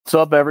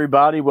What's up,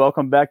 everybody?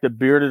 Welcome back to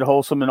Bearded,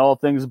 Wholesome, and All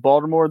Things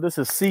Baltimore. This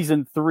is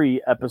Season 3,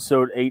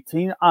 Episode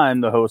 18. I'm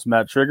the host,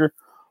 Matt Trigger.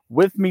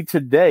 With me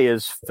today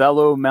is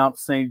fellow Mount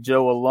St.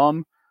 Joe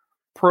alum,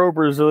 pro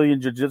Brazilian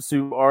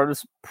Jiu-Jitsu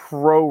artist,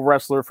 pro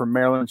wrestler for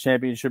Maryland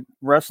Championship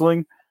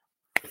Wrestling,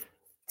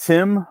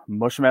 Tim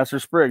Mushmaster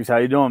Spriggs. How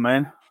you doing,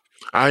 man?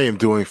 I am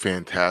doing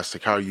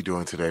fantastic. How are you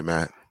doing today,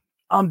 Matt?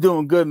 I'm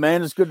doing good,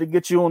 man. It's good to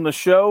get you on the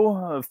show.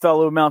 A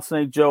fellow Mount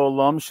St. Joe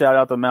alum. Shout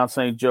out to Mount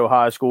St. Joe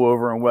High School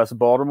over in West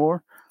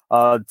Baltimore.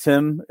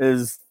 Tim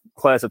is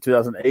class of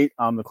 2008.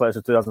 I'm the class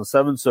of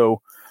 2007.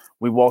 So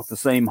we walked the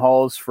same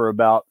halls for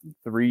about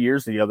 3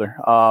 years together.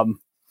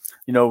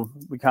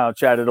 We kind of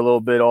chatted a little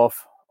bit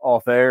off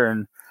air,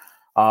 and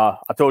I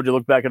told you to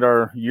look back at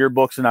our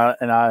yearbooks,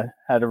 and I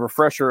had a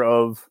refresher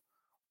of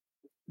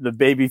the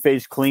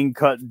babyface, clean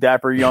cut,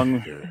 dapper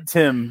young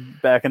Tim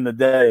back in the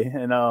day,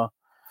 and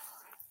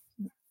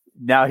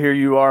now here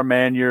you are,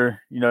 man.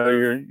 You're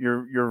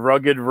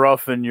rugged,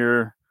 rough, and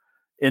you're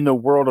in the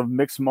world of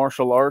mixed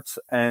martial arts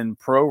and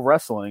pro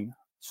wrestling.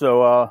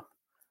 So,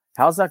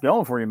 how's that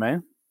going for you,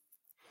 man?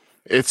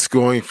 It's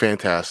going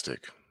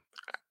fantastic.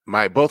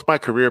 Both my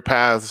career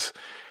paths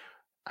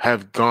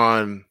have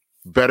gone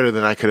better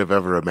than I could have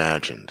ever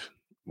imagined.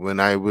 When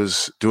I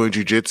was doing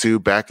jiu-jitsu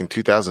back in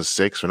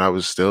 2006, when I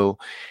was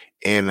still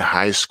in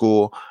high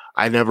school,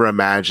 I never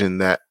imagined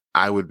that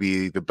I would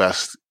be the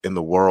best in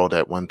the world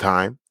at one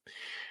time.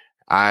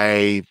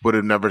 I would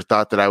have never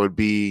thought that I would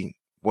be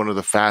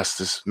the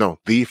fastest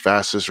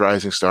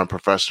rising star in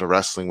professional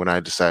wrestling when I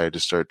decided to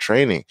start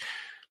training.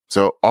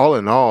 So all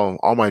in all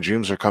my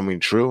dreams are coming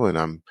true, and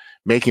I'm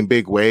making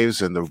big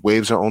waves, and the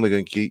waves are only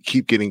going to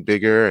keep getting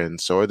bigger, and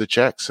so are the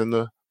checks and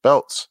the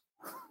belts.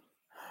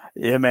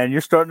 Yeah, man,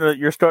 you're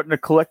starting to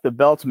collect the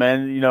belts,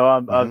 man.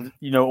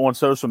 On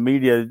social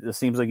media, it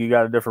seems like you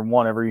got a different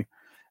one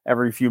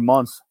every few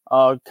months.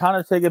 Kind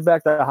of take it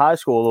back to high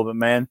school a little bit,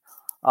 man.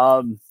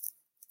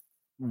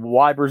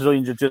 Why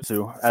Brazilian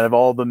Jiu-Jitsu? Out of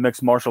all the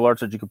mixed martial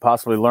arts that you could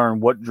possibly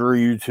learn, what drew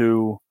you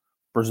to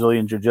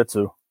Brazilian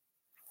Jiu-Jitsu?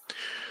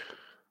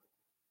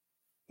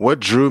 What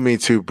drew me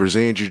to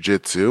Brazilian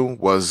Jiu-Jitsu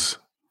was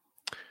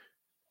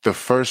the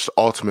first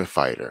Ultimate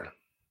Fighter.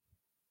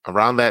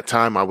 Around that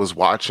time, I was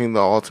watching the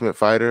Ultimate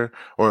Fighter,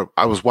 or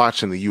I was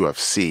watching the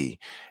UFC,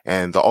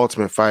 and the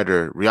Ultimate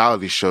Fighter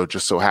reality show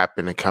just so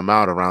happened to come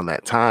out around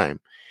that time,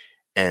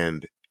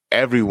 and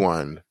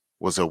everyone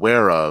was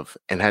aware of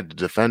and had to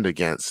defend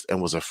against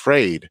and was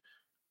afraid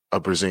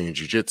of Brazilian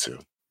Jiu-Jitsu.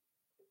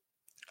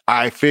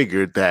 I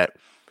figured that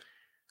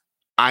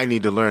I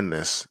need to learn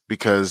this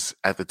because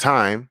at the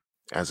time,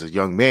 as a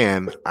young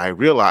man, I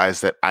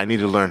realized that I need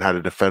to learn how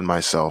to defend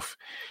myself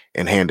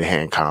in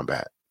hand-to-hand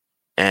combat.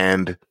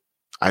 And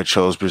I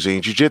chose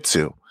Brazilian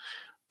Jiu-Jitsu.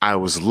 I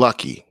was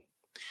lucky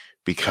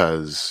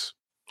because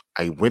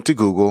I went to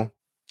Google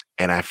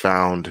and I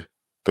found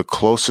the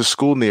closest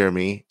school near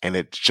me, and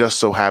it just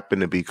so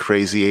happened to be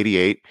Crazy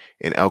 88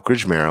 in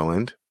Elkridge,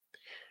 Maryland.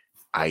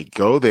 I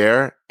go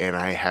there, and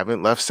I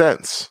haven't left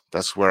since.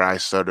 That's where I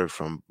started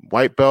from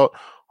white belt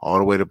all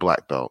the way to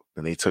black belt.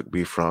 And they took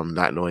me from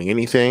not knowing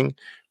anything,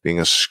 being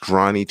a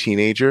scrawny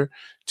teenager,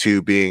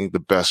 to being the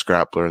best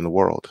grappler in the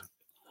world.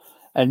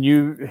 And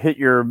you hit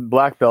your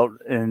black belt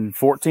in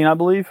 14, I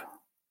believe?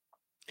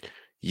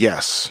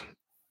 Yes,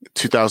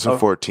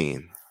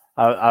 2014.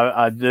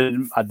 I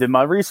did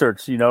my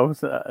research, I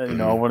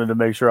wanted to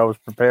make sure I was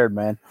prepared,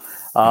 man.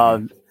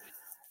 When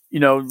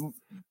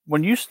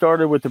you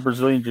started with the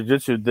Brazilian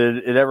Jiu-Jitsu, did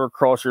it ever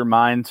cross your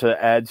mind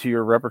to add to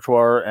your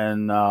repertoire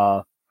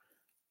and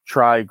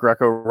try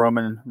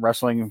Greco-Roman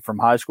wrestling from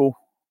high school?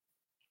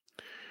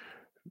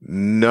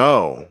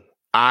 No,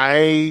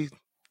 I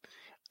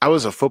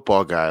was a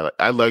football guy.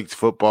 I liked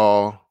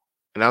football.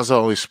 And that was the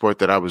only sport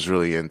that I was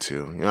really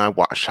into. I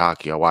watched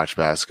hockey, I watched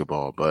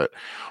basketball. But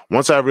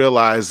once I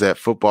realized that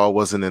football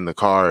wasn't in the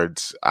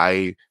cards,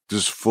 I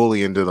was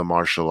fully into the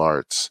martial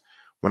arts.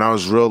 When I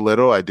was real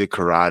little, I did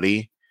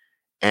karate.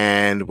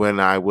 And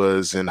when I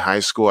was in high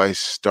school, I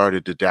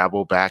started to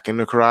dabble back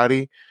into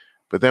karate.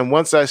 But then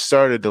once I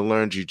started to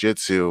learn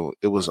jiu-jitsu,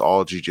 it was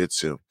all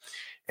jiu-jitsu.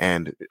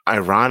 And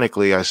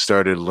ironically, I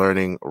started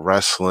learning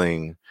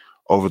wrestling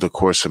over the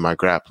course of my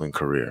grappling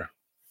career.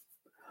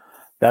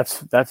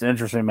 That's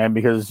interesting, man,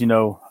 because,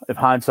 if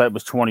hindsight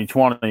was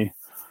 2020,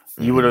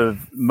 you would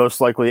have most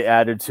likely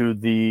added to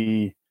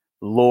the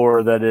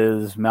lore that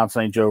is Mount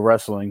St. Joe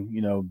Wrestling,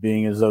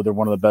 being as though they're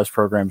one of the best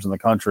programs in the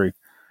country.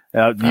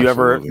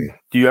 Do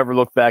you ever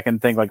look back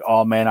and think like,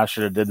 oh man, I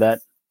should have did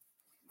that?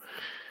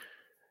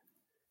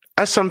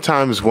 I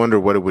sometimes wonder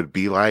what it would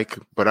be like,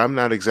 but I'm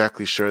not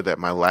exactly sure that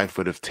my life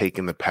would have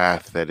taken the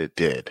path that it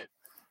did.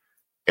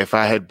 If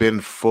I had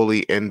been fully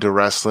into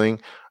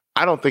wrestling,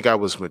 I don't think I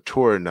was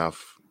mature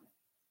enough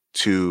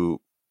to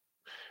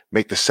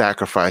make the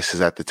sacrifices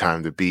at the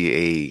time to be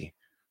a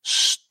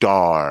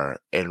star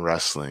in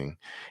wrestling.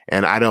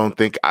 And I don't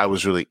think I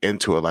was really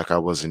into it like I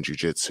was in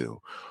jiu-jitsu.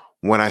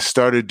 When I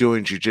started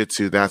doing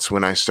jiu-jitsu, that's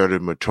when I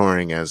started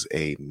maturing as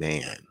a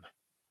man.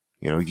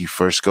 You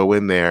first go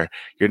in there,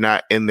 you're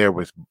not in there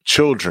with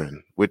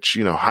children, which,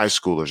 high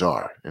schoolers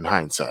are in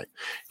hindsight.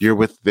 You're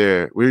with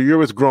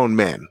grown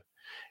men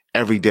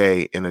every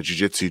day in a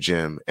jiu-jitsu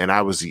gym. And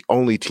I was the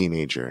only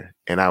teenager,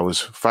 and I was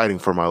fighting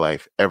for my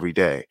life every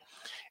day.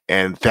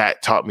 And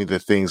that taught me the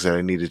things that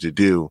I needed to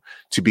do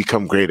to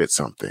become great at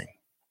something.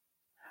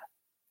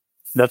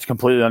 That's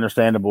completely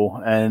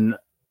understandable. And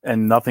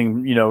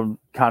nothing,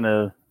 kind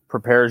of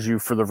prepares you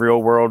for the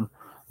real world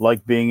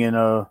like being in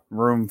a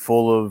room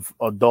full of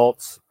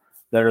adults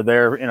that are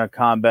there in a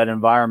combat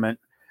environment.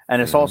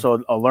 And it's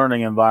also a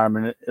learning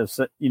environment,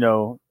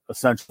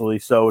 essentially.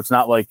 So it's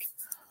not like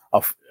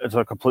it's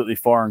a completely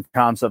foreign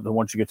concept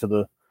once you get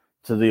to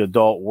the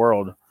adult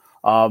world.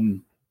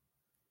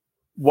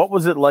 What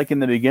was it like in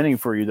the beginning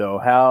for you, though?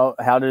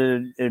 How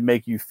did it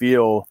make you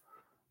feel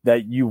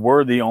that you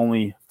were the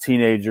only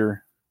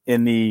teenager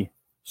in the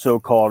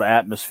so-called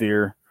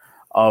atmosphere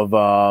of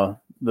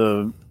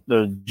the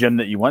gym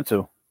that you went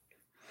to?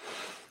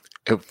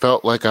 It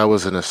felt like I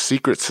was in a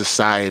secret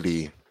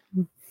society.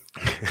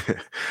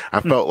 I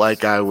felt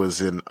like I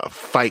was in a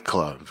fight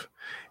club.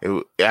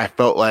 I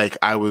felt like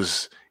I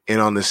was in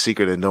on the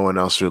secret and no one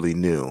else really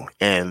knew.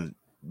 And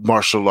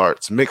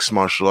mixed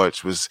martial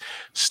arts was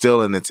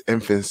still in its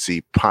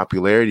infancy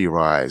popularity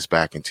rise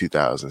back in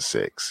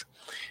 2006.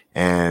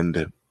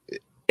 And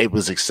it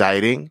was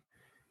exciting.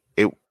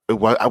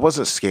 I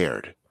wasn't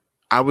scared.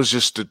 I was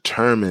just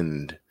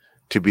determined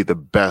to be the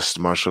best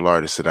martial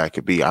artist that I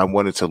could be. I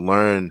wanted to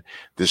learn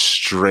this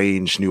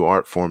strange new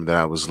art form that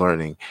I was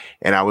learning,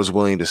 and I was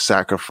willing to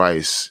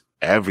sacrifice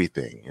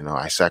everything.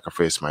 I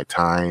sacrificed my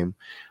time.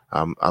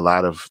 A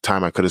lot of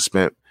time I could have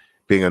spent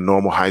being a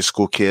normal high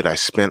school kid, I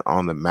spent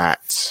on the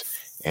mats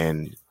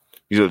and,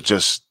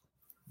 just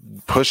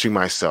pushing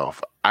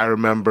myself. I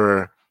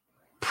remember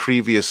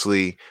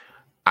previously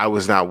I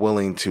was not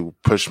willing to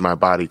push my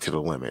body to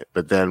the limit.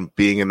 But then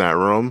being in that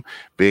room,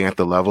 being at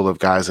the level of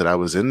guys that I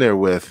was in there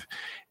with,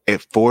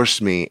 it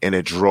forced me and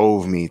it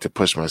drove me to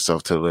push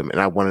myself to the limit.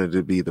 And I wanted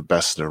to be the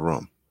best in the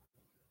room.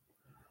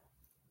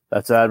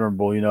 That's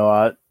admirable.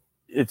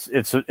 It's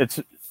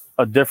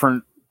a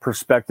different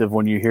perspective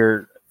when you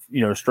hear,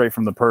 straight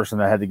from the person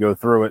that had to go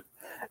through it.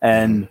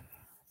 And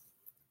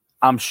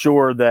I'm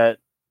sure that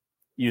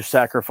you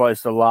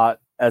sacrificed a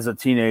lot as a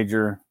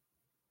teenager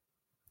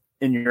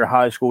in your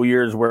high school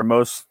years, where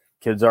most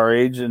kids our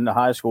age in the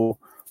high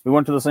school, we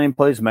went to the same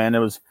place, man. It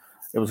was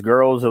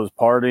girls, it was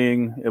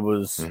partying, it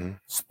was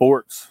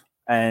sports.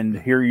 And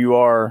here you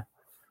are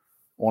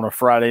on a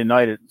Friday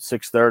night at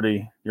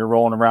 6:30, you're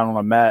rolling around on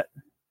a mat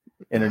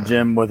in a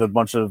gym with a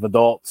bunch of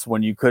adults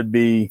when you could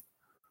be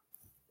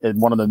at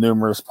one of the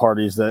numerous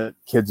parties that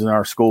kids in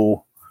our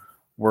school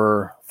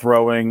were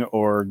throwing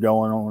or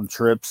going on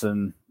trips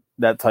and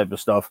that type of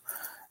stuff.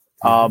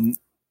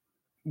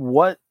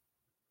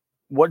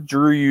 What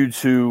drew you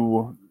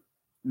to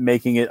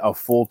making it a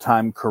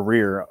full-time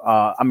career?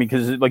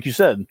 Because like you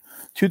said,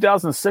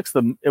 2006,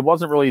 it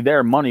wasn't really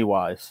there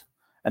money-wise,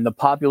 and the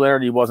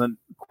popularity wasn't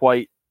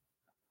quite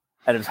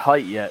at its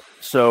height yet.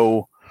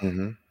 So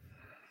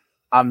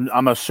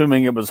I'm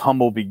assuming it was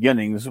humble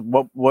beginnings.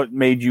 What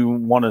made you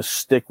want to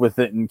stick with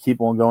it and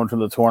keep on going to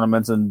the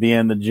tournaments and be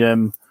in the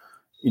gym,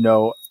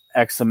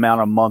 X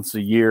amount of months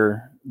a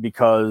year?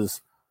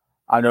 Because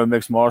I know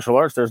mixed martial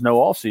arts, there's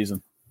no off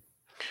season.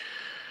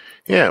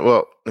 Yeah,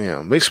 well,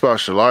 mixed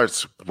martial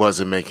arts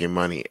wasn't making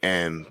money,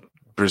 and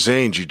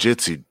Brazilian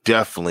Jiu-Jitsu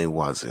definitely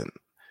wasn't.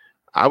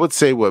 I would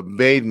say what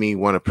made me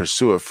want to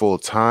pursue it full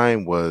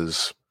time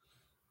was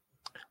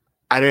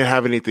I didn't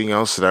have anything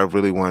else that I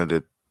really wanted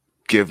to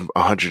give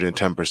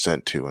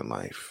 110% to in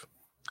life.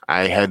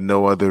 I had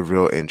no other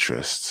real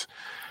interests.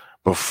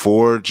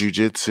 Before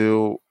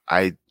Jiu-Jitsu,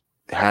 I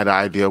had an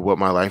idea of what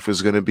my life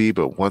was going to be,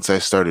 but once I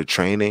started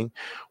training,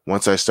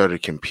 once I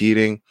started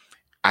competing,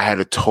 I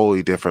had a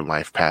totally different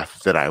life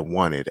path that I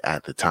wanted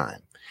at the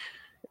time.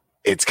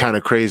 It's kind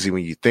of crazy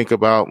when you think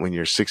about when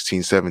you're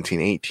 16, 17,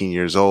 18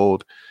 years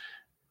old,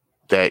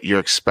 that you're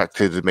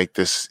expected to make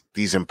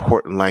these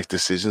important life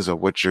decisions of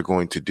what you're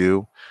going to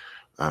do.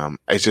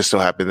 It just so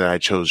happened that I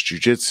chose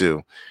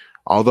jiu-jitsu.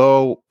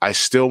 Although I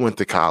still went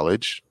to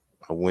college,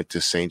 I went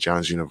to St.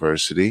 John's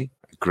University,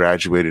 I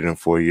graduated in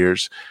 4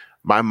 years.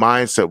 My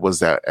mindset was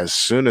that as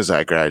soon as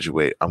I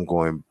graduate, I'm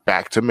going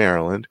back to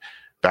Maryland,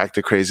 back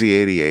to Crazy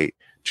 88,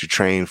 to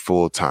train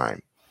full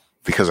time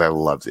because I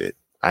loved it.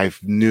 I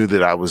knew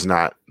that I was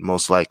not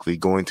most likely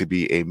going to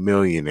be a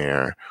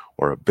millionaire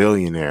or a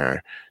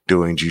billionaire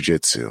doing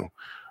jiu-jitsu,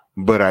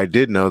 but I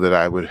did know that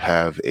I would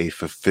have a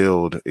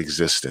fulfilled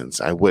existence.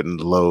 I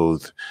wouldn't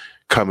loathe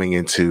coming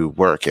into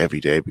work every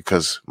day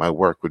because my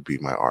work would be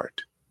my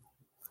art.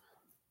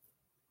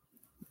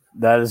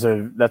 That's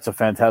a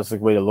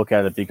fantastic way to look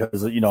at it,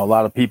 because, a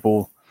lot of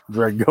people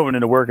dread going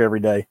into work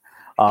every day.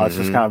 It's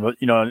just kind of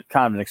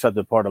an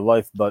accepted part of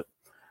life, but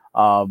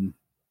kind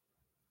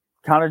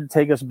of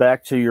take us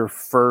back to your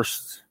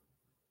first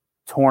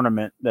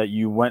tournament that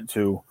you went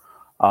to.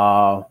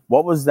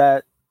 What was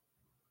that?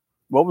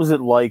 What was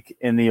it like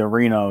in the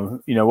arena?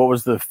 What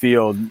was the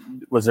field?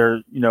 Was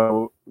there,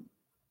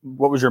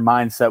 what was your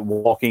mindset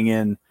walking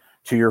in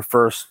to your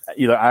first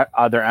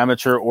either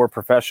amateur or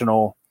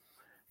professional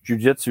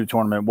jiu-jitsu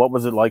tournament? What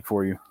was it like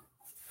for you?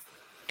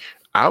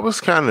 I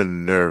was kind of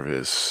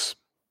nervous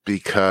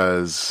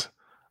because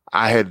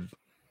I had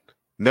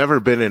never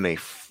been in a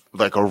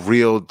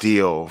real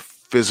deal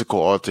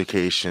physical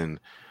altercation,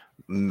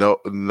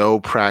 no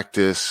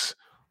practice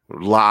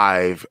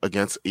live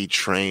against a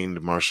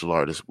trained martial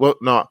artist. Well,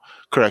 no,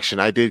 correction.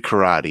 I did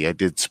karate. I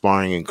did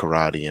sparring in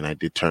karate and I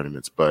did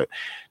tournaments, but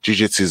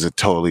jiu-jitsu is a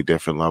totally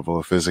different level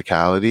of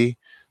physicality.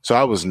 So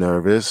I was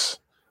nervous.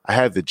 I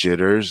had the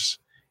jitters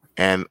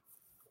and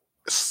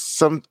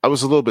I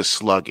was a little bit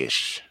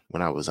sluggish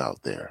when I was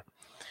out there.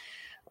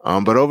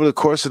 But over the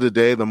course of the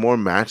day, the more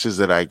matches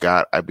that I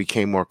got, I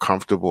became more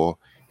comfortable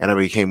and I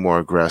became more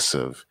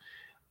aggressive.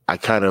 I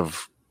kind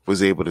of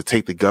was able to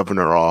take the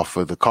governor off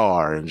of the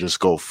car and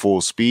just go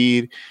full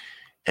speed.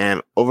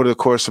 And over the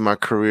course of my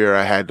career,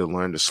 I had to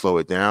learn to slow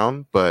it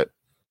down. But,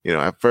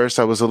 at first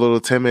I was a little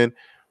timid,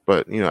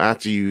 but,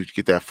 after you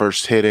get that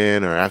first hit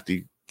in or after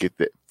you get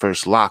the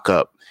first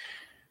lockup,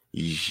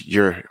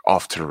 you're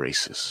off to the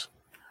races.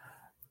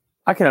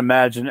 I can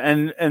imagine.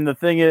 And the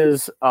thing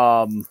is,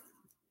 I'm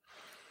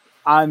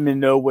in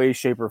no way,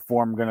 shape, or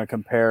form going to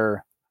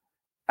compare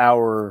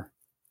our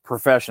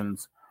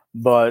professions,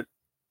 but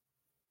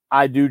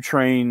I do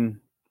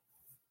train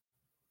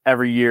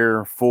every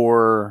year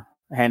for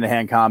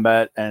hand-to-hand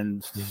combat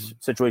and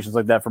situations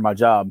like that for my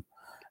job.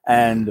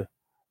 And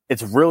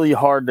it's really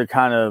hard to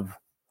kind of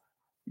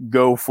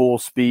go full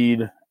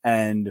speed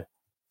and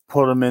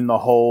put them in the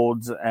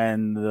holds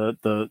and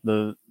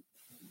the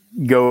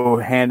go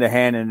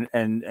hand-to-hand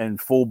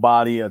and full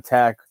body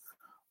attack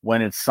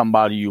when it's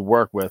somebody you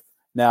work with.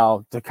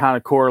 Now, to kind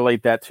of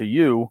correlate that to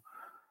you,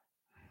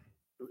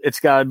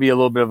 it's got to be a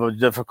little bit of a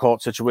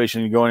difficult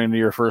situation going into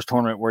your first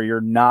tournament where you're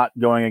not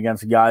going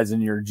against guys in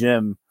your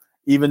gym,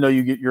 even though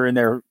you're in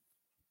there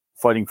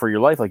fighting for your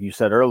life, like you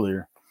said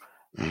earlier.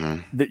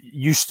 Mm-hmm. That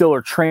you still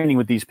are training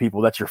with these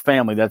people. That's your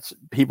family. That's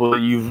people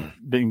that you've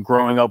been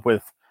growing up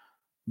with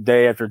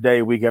day after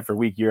day, week after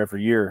week, year after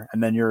year,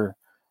 and then you're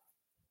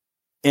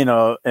in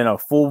a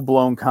full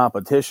blown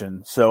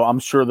competition. So I'm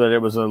sure that it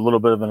was a little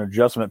bit of an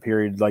adjustment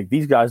period. Like,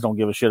 these guys don't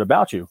give a shit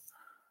about you.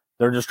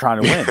 They're just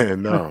trying to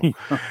win. No.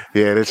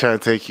 Yeah, they're trying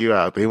to take you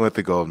out. They want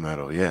the gold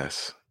medal,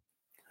 yes.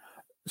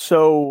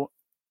 So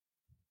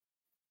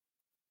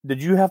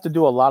did you have to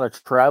do a lot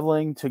of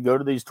traveling to go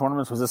to these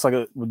tournaments? Was this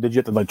did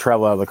you have to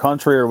travel out of the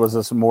country, or was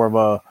this more of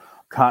a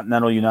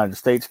continental United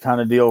States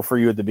kind of deal for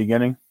you at the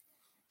beginning?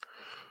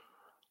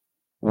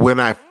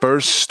 When I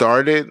first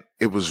started,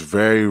 it was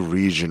very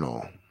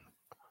regional.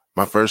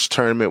 My first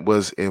tournament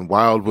was in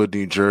Wildwood,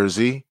 New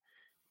Jersey,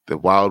 the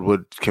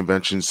Wildwood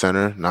Convention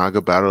Center, Naga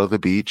Battle of the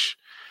Beach.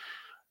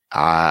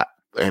 And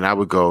I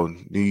would go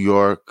New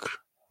York,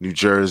 New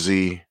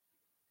Jersey,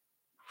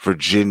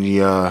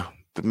 Virginia,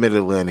 the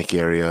Mid-Atlantic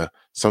area,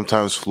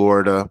 sometimes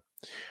Florida.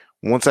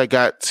 Once I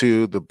got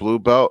to the blue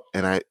belt,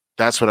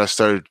 that's when I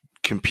started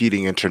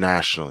competing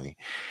internationally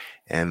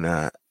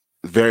and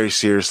very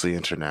seriously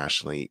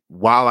internationally.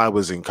 While I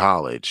was in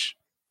college,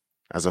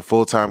 as a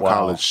full-time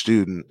college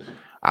student,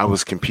 I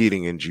was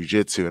competing in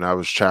jiu-jitsu and I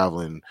was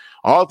traveling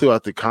all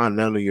throughout the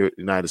continental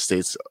United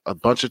States, a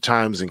bunch of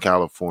times in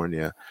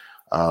California,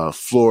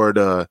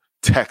 Florida,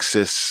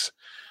 Texas,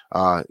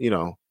 up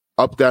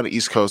down the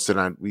East Coast.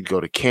 And we'd go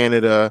to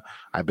Canada.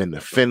 I've been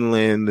to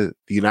Finland,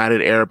 the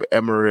United Arab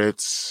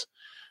Emirates,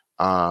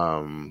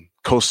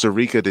 Costa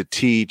Rica to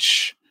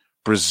teach,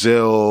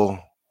 Brazil,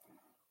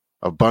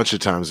 a bunch of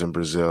times in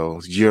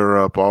Brazil,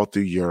 Europe, all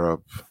through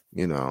Europe,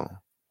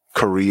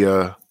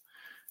 Korea.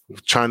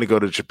 Trying to go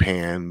to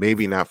Japan,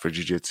 maybe not for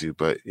jiu-jitsu,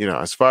 but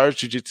as far as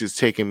jiu-jitsu, it's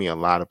taken me a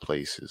lot of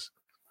places.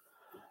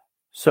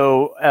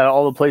 So at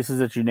all the places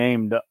that you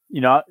named,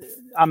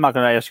 I'm not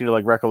going to ask you to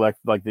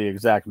recollect the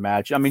exact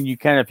match. I mean, you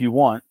can if you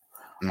want.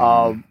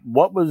 Mm-hmm.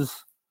 What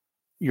was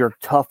your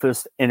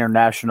toughest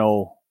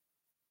international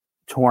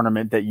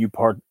tournament that you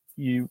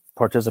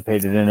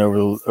participated in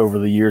over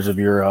the years of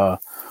your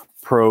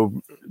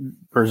pro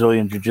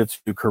Brazilian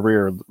jiu-jitsu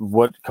career?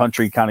 What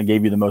country kind of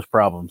gave you the most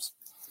problems?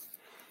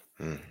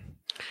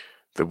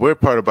 The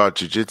weird part about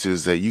jiu-jitsu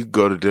is that you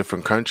go to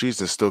different countries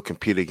and still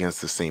compete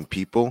against the same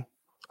people.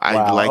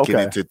 I liken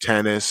it to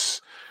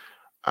tennis.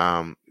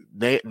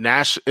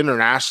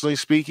 Internationally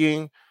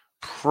speaking,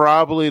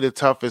 probably the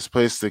toughest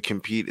place to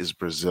compete is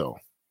Brazil,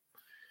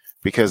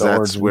 because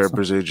that's where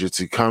Brazilian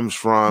jiu-jitsu comes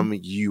from.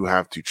 You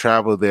have to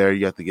travel there.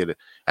 You have to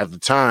at the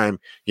time,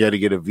 you had to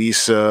get a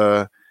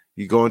visa.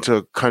 You go into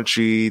a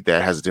country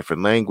that has a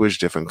different language,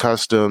 different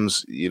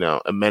customs,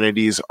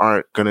 amenities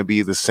aren't going to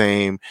be the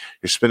same.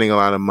 You're spending a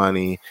lot of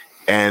money,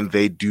 and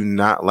they do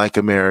not like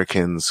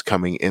Americans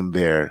coming in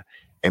there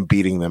and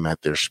beating them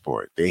at their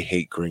sport. They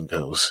hate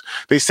gringos.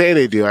 They say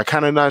they do. I'm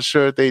kind of not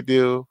sure if they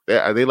do.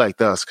 They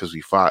liked us because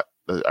we fought.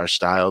 Our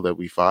style that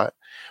we fought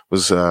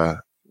was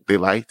they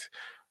liked.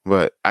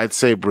 But I'd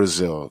say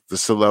Brazil.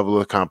 This is the level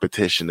of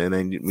competition. And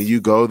then when you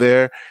go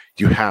there,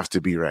 you have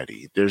to be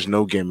ready. There's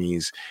no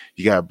gimmies.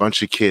 You got a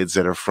bunch of kids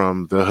that are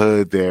from the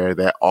hood there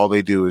that all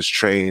they do is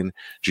train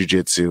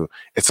jiu-jitsu.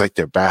 It's like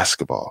their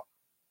basketball.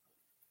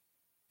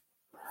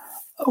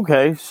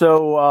 Okay,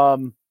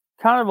 so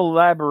kind of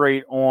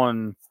elaborate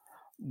on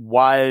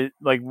why,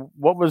 like,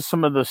 what was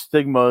some of the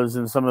stigmas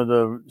and some of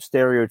the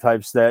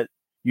stereotypes that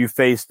you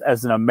faced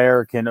as an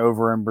American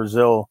over in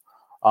Brazil?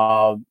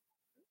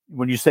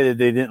 When you say that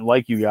they didn't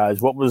like you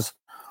guys, what was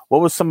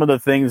some of the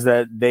things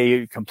that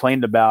they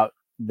complained about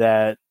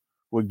that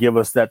would give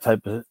us that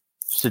type of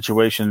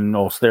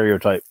situational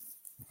stereotype?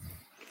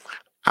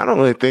 I don't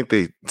really think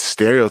they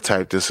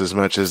stereotyped this as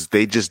much as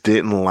they just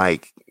didn't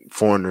like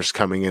foreigners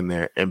coming in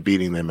there and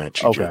beating them at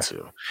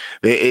jiu-jitsu.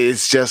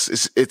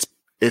 Okay.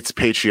 It's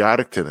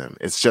patriotic to them.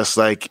 It's just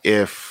like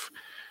if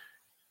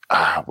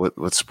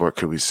what sport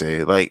could we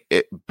say? Like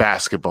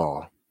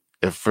basketball.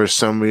 If for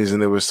some reason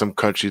there was some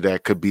country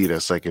that could beat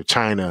us, like if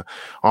China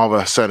all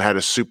of a sudden had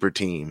a super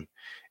team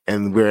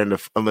and we're in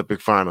the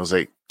Olympic finals,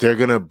 like they're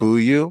going to boo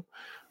you,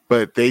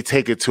 but they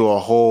take it to a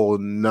whole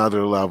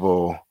nother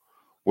level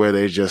where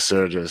they're just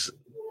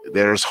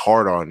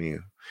hard on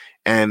you.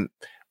 And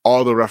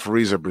all the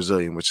referees are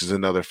Brazilian, which is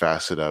another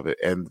facet of it.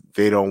 And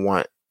they're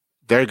not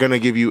going to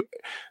give you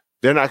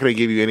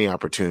any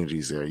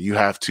opportunities there. You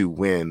have to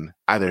win,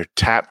 either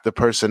tap the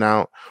person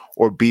out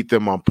or beat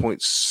them on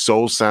points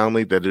so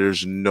soundly that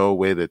there's no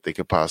way that they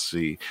could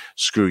possibly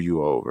screw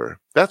you over.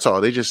 That's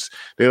all. They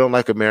don't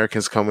like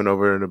Americans coming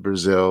over into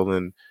Brazil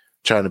and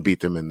trying to beat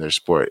them in their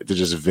sport. They're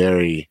just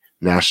very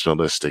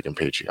nationalistic and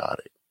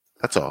patriotic.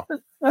 That's all.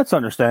 That's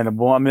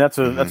understandable. I mean, that's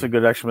a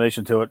good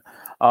explanation to it.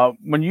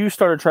 When you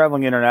started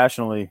traveling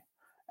internationally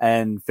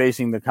and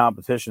facing the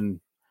competition,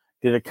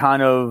 did it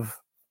kind of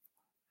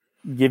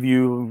give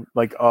you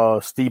like a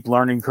steep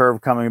learning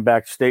curve coming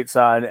back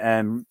stateside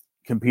and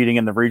competing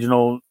in the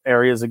regional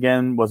areas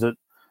again? Was it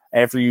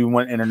after you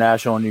went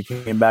international and you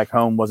came back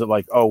home, was it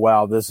like, oh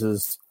wow, this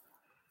is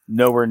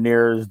nowhere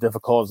near as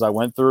difficult as I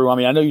went through? I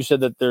mean, I know you said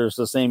that they're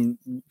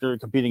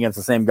competing against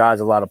the same guys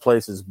a lot of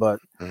places, but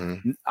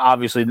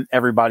obviously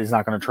everybody's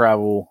not going to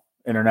travel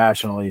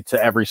internationally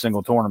to every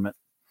single tournament.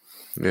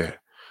 Yeah.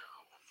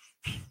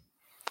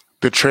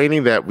 The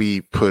training that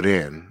we put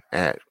in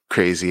at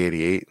Crazy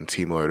 88 and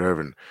Team Lloyd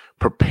Irvin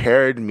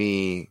prepared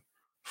me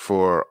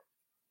for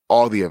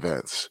all the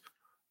events,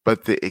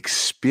 but the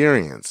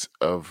experience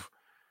of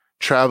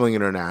traveling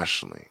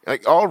internationally,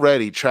 like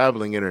already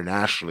traveling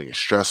internationally is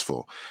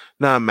stressful.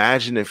 Now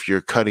imagine if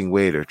you're cutting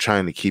weight or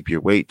trying to keep your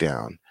weight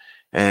down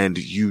and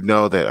you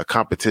know that a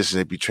competition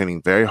that you're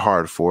training very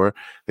hard for,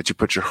 that you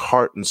put your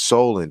heart and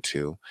soul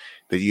into,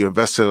 that you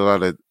invested a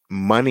lot of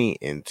money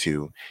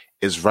into,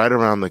 is right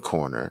around the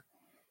corner.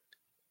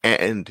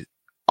 And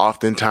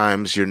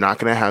oftentimes you're not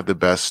going to have the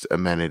best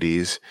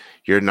amenities.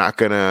 You're not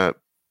going to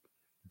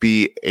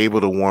be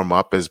able to warm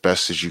up as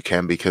best as you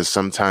can because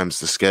sometimes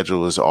the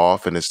schedule is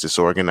off and it's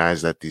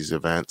disorganized at these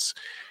events.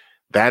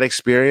 That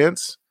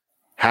experience,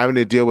 having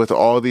to deal with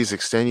all these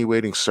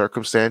extenuating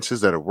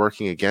circumstances that are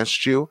working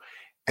against you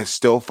and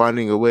still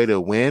finding a way to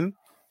win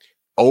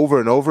over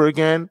and over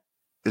again,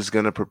 is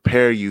going to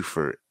prepare you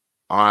for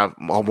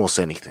almost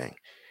anything.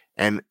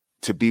 And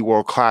to be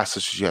world class,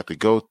 that's what you have to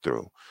go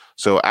through.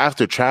 So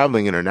after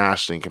traveling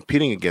internationally and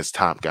competing against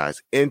top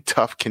guys in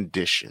tough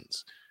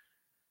conditions,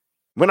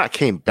 when I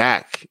came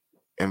back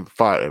and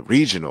fought at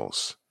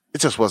regionals,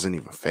 it just wasn't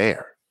even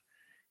fair.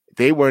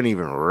 They weren't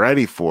even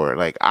ready for it.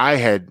 Like, I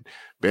had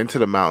been to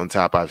the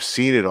mountaintop. I've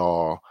seen it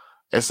all.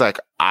 It's like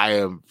I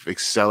am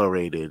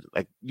accelerated.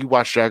 Like, you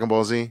watch Dragon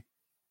Ball Z?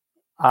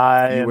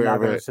 I am not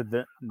going to sit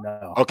there.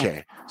 No.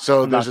 Okay.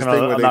 So there's this thing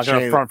where I'm they not going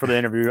to train. front for the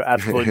interview.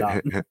 Absolutely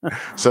not.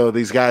 So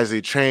these guys,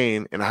 they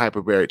train in a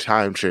hyperbaric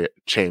time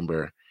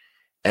chamber,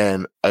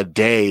 and a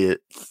day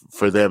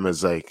for them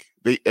is like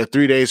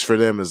 3 days for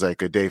them is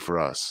like a day for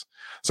us.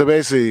 So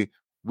basically,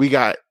 we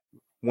got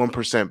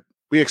 1%.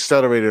 We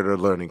accelerated our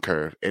learning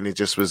curve, and it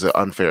just was an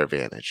unfair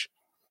advantage.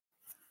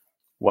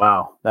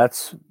 Wow, I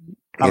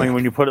mean,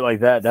 when you put it like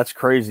that, that's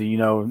crazy. You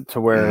know,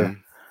 to where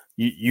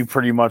you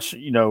pretty much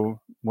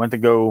went to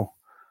go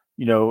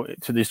to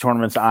these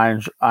tournaments.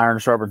 Iron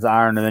sharpens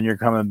iron, and then you're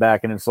coming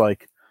back, and it's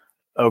like,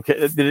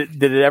 okay,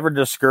 did it ever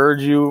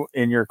discourage you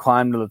in your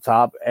climb to the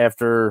top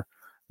after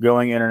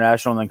going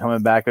international and then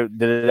coming back?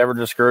 Did it ever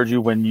discourage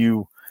you when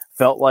you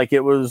felt like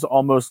it was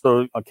almost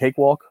a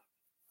cakewalk?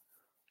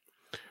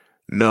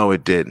 No,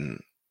 it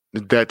didn't.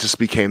 That just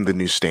became the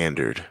new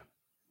standard.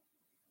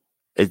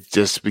 It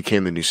just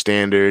became the new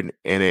standard,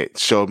 and it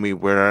showed me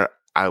where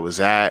I was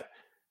at,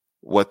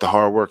 what the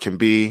hard work can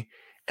be,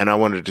 and I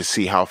wanted to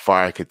see how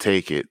far I could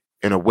take it.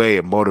 In a way,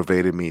 it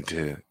motivated me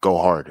to go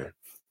harder.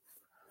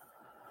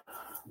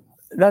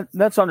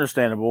 That's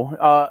understandable.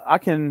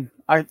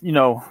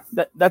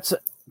 That's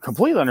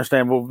completely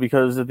understandable,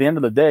 because at the end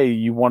of the day,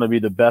 you want to be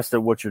the best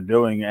at what you're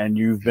doing, and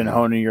you've been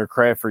honing your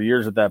craft for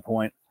years at that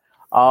point.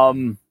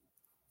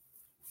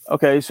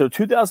 Okay, so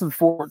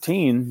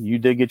 2014, you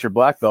did get your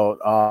black belt.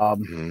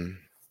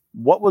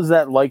 What was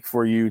that like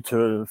for you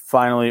to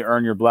finally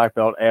earn your black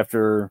belt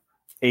after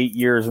 8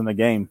 years in the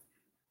game?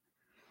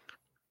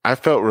 I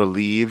felt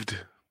relieved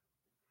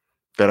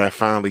that I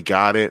finally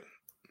got it.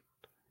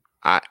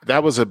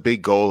 That was a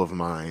big goal of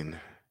mine,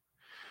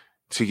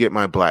 to get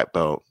my black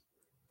belt,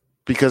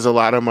 because a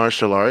lot of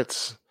martial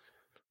arts,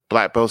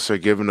 black belts are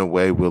given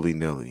away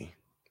willy-nilly.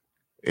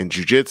 In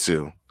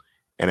jiu-jitsu,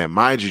 and at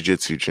my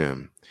jiu-jitsu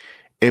gym,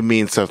 it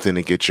means something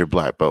to get your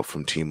black belt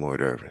from Team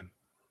Lloyd Irvin.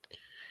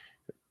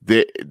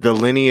 The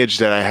lineage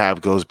that I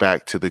have goes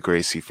back to the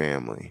Gracie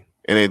family,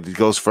 and it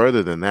goes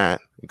further than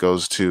that. It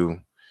goes to,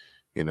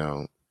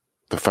 the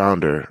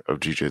founder of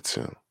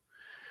jiu-jitsu,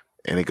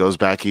 and it goes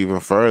back even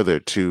further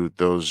to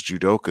those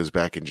judokas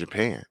back in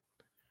Japan.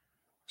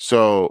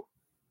 So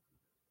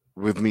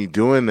with me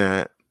doing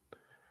that,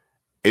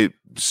 it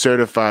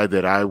certified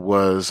that I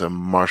was a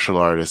martial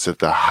artist at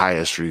the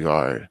highest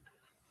regard.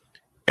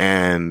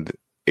 And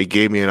it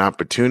gave me an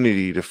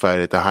opportunity to fight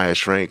at the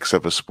highest ranks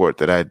of a sport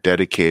that I had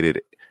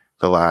dedicated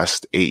the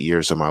last 8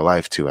 years of my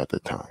life to at the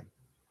time.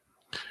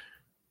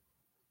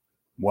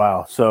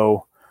 Wow.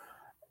 So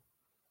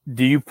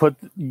do you put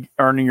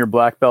earning your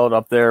black belt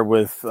up there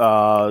with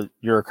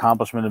your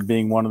accomplishment of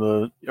being one of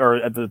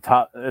the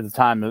top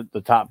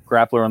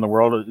grappler in the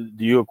world?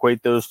 Do you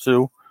equate those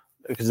two?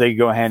 Because they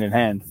go hand in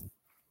hand.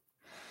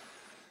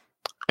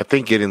 I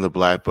think getting the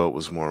black belt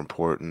was more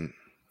important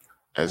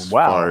as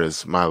far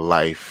as my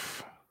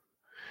life.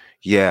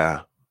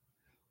 Yeah,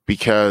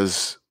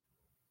 because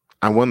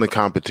I won the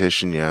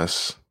competition,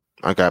 yes.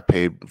 I got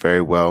paid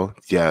very well,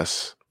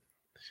 yes.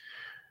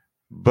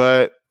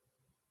 But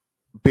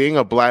being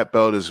a black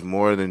belt is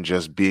more than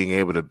just being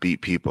able to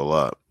beat people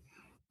up.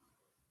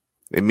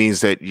 It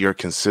means that you're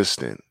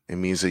consistent. It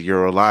means that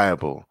you're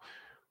reliable.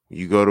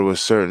 You go to a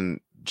certain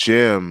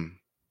gym,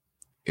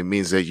 it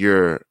means that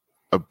you're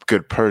a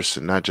good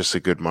person, not just a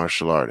good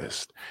martial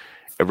artist.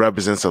 It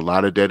represents a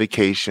lot of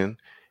dedication,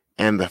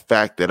 and the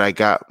fact that I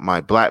got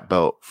my black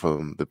belt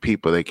from the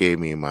people that gave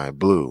me my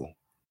blue,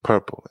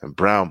 purple, and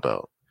brown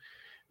belt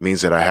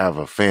means that I have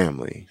a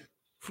family,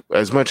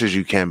 as much as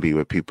you can be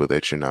with people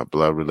that you're not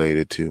blood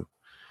related to.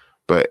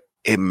 But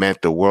it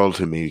meant the world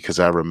to me because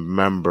I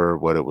remember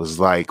what it was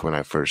like when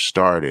I first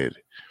started.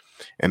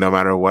 And no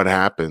matter what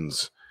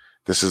happens,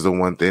 this is the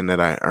one thing that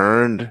I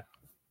earned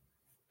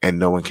and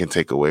no one can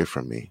take away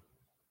from me.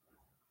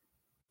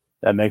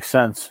 That makes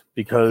sense,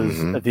 because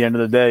at the end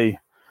of the day,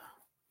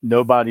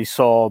 nobody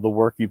saw the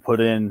work you put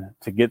in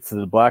to get to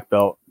the black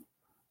belt,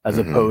 as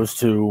opposed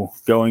to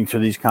going to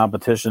these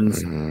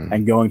competitions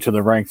and going to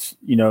the ranks,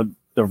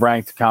 the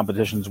ranked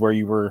competitions where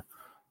you were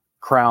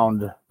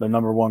crowned the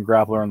number one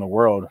grappler in the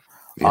world.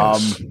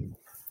 Yes.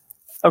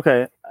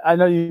 Okay. I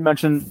know you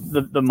mentioned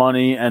the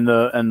money and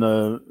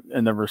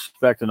the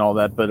respect and all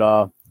that,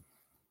 but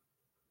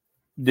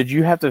did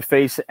you have to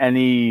face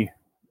any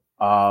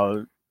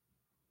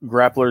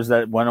grapplers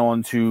that went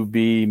on to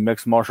be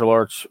mixed martial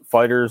arts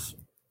fighters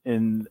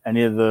in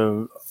any of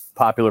the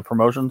popular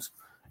promotions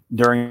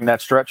during that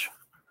stretch?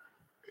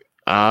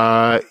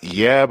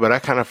 Yeah, but I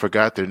kind of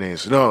forgot their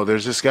names. No,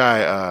 there's this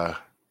guy,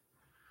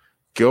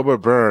 Gilbert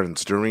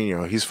Burns,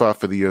 Dorino. He's fought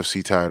for the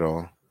UFC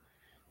title.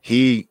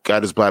 He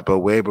got his black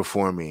belt way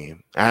before me.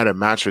 I had a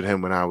match with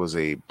him when I was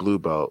a blue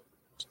belt,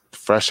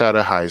 fresh out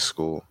of high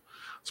school.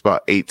 It's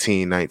about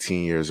 18,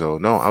 19 years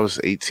old. No, I was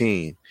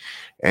 18.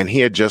 And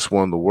he had just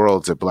won the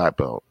worlds at black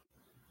belt.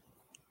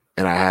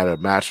 And I had a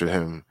match with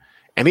him.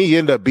 And he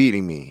ended up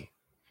beating me.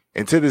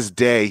 And to this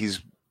day,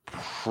 he's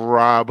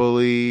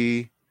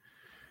probably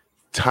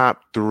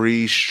top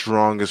 3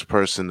 strongest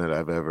person that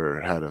I've ever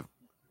had a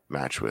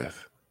match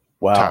with.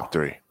 Wow. Top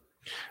 3.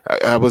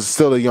 I was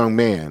still a young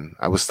man.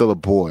 I was still a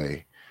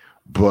boy.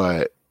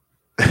 But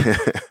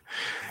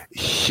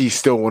he's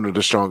still one of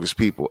the strongest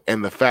people.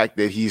 And the fact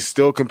that he's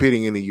still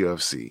competing in the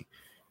UFC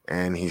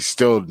and he's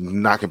still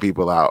knocking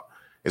people out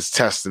is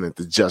testament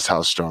to just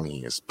how strong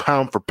he is.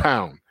 Pound for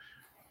pound.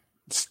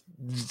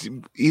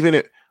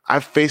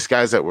 I've faced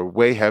guys that were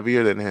way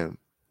heavier than him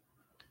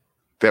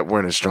that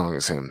weren't as strong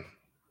as him.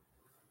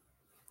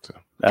 So,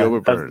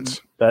 Gilbert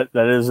Burns. That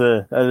is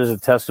a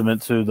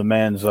testament to the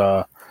man's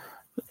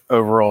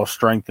overall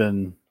strength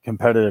and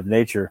competitive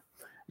nature.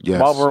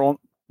 Yes.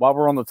 While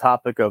we're on the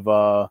topic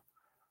of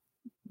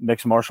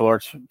mixed martial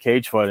arts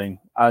cage fighting,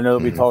 I know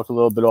that we talked a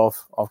little bit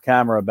off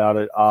camera about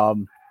it.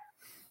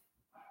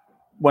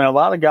 When a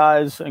lot of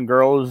guys and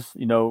girls,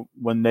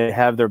 when they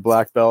have their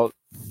black belt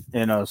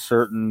in a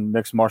certain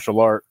mixed martial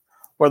art,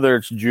 whether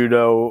it's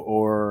judo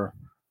or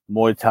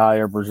Muay Thai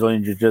or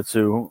Brazilian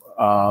Jiu-Jitsu,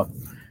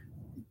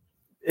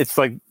 it's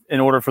like, in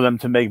order for them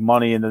to make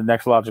money, and the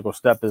next logical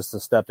step is to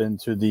step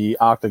into the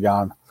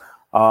octagon.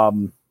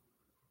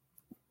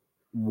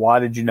 Why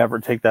did you never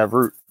take that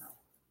route?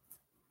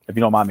 If you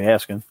don't mind me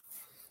asking.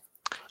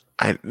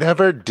 I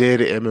never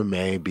did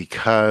MMA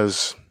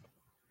because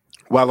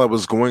while I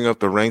was going up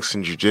the ranks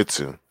in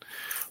jiu-jitsu,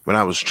 when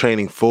I was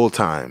training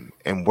full-time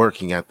and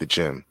working at the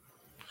gym,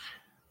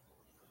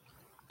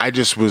 I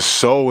just was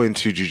so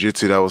into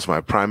jiu-jitsu. That was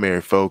my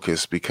primary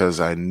focus because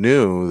I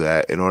knew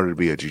that in order to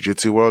be a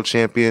jiu-jitsu world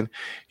champion,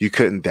 you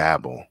couldn't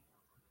dabble.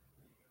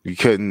 You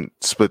couldn't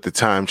split the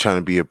time trying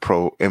to be a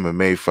pro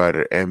MMA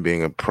fighter and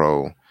being a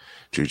pro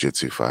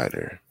jiu-jitsu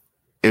fighter.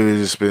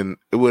 It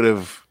would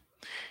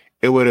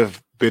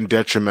have been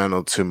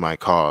detrimental to my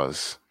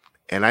cause.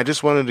 And I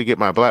just wanted to get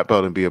my black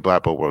belt and be a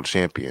black belt world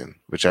champion,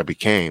 which I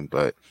became,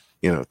 but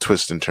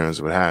twists and turns,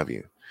 what have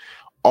you.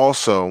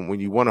 Also, when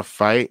you want to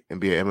fight and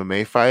be an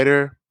MMA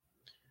fighter,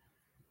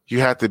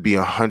 you have to be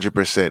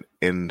 100%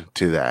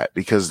 into that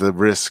because the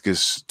risk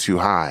is too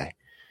high.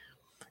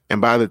 And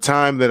by the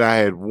time that I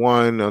had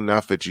won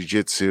enough at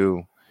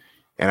jiu-jitsu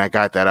and I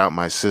got that out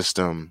my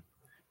system,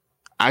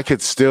 I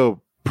could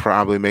still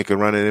probably make a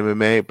run at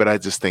MMA, but I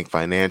just think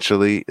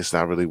financially it's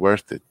not really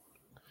worth it.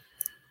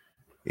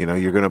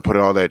 You're going to put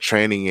all that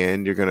training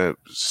in. You're going to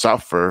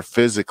suffer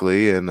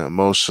physically and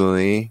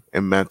emotionally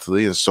and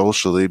mentally and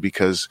socially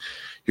because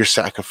you're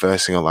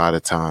sacrificing a lot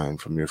of time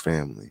from your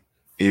family.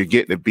 And you're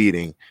getting a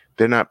beating.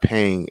 They're not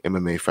paying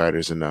MMA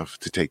fighters enough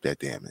to take that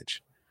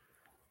damage.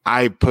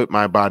 I put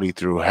my body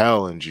through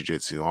hell in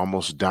jiu-jitsu,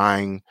 almost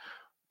dying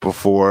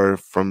before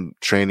from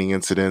training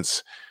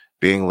incidents,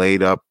 being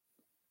laid up,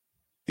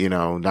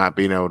 not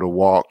being able to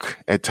walk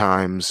at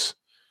times,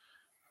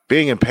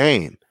 being in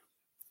pain.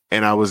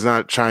 And I was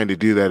not trying to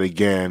do that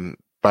again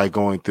by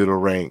going through the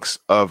ranks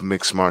of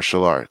mixed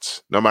martial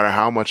arts, no matter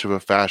how much of a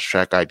fast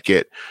track I'd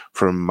get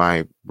from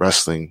my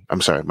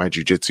my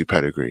jiu-jitsu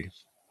pedigree.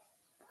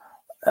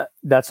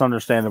 That's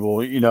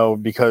understandable,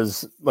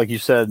 because like you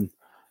said,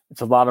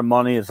 it's a lot of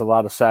money, it's a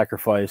lot of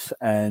sacrifice.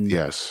 And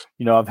yes,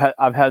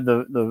 I've had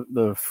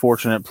the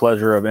fortunate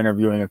pleasure of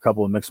interviewing a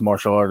couple of mixed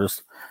martial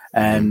artists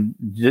and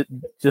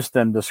just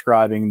them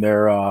describing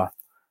their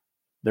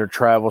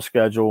travel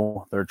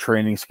schedule, their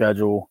training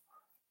schedule.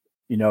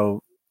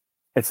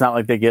 It's not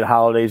like they get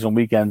holidays and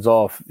weekends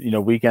off.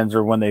 Weekends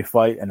are when they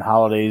fight and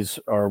holidays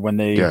are when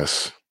they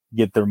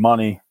get their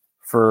money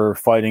for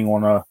fighting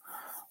on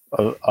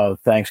a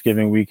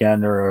Thanksgiving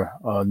weekend or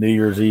a New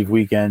Year's Eve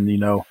weekend,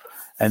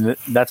 and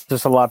that's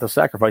just a lot to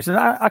sacrifice. And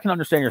I can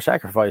understand your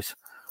sacrifice,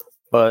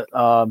 but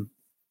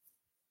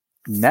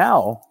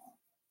now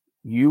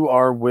you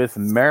are with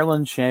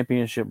Maryland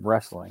Championship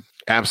Wrestling.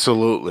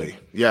 Absolutely.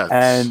 Yes.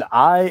 And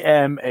I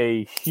am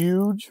a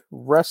huge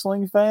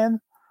wrestling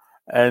fan.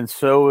 And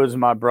so is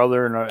my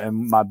brother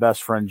and my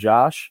best friend,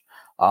 Josh.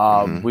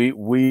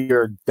 We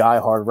are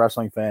diehard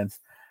wrestling fans.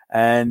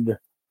 And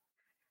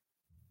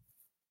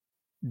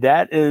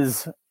that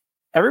is,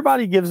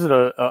 everybody gives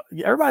it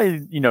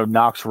everybody,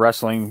 knocks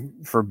wrestling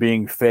for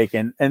being fake.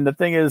 And the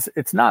thing is,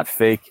 it's not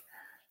fake.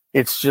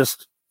 It's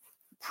just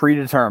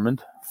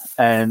predetermined.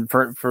 And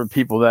for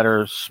people that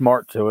are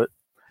smart to it.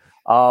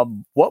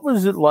 What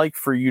was it like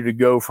for you to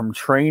go from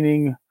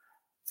training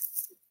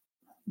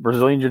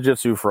Brazilian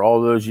Jiu-Jitsu for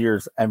all those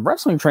years, and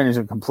wrestling training is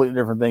a completely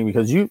different thing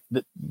because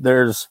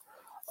there's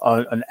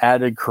an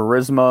added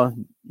charisma,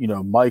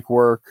 mic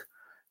work.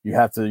 You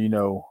have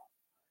to,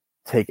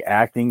 take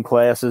acting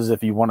classes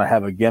if you want to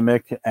have a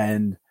gimmick.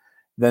 And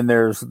then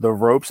there's the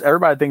ropes.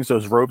 Everybody thinks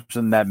those ropes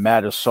and that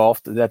mat is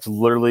soft. That's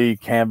literally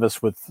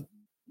canvas with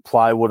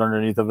plywood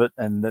underneath of it.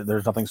 And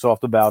there's nothing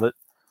soft about it.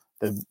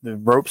 The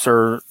ropes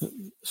are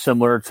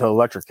similar to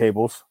electric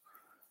cables,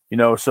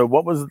 so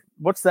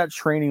what's that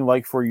training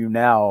like for you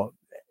now?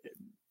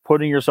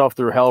 Putting yourself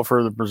through hell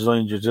for the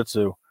Brazilian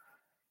Jiu-Jitsu,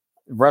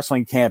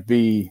 wrestling can't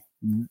be,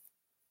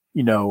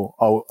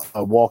 a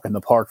walk in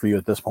the park for you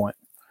at this point.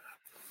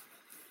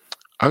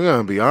 I'm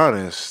going to be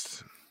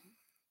honest.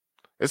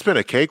 It's been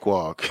a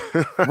cakewalk.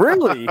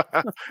 Really?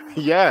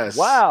 Yes.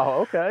 Wow.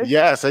 Okay.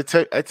 Yes. I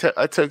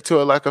took to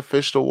it like a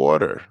fish to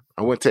water.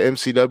 I went to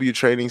MCW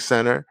Training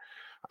Center.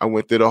 I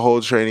went through the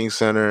whole training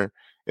center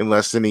in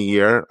less than a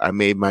year. I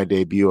made my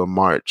debut in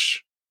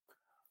March.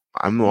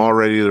 I'm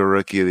already the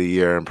rookie of the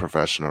year in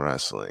professional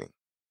wrestling.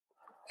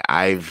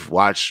 I've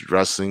watched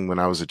wrestling when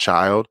I was a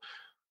child.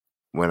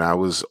 When I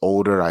was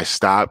older, I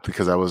stopped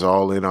because I was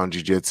all in on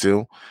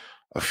jiu-jitsu.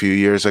 A few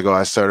years ago,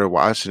 I started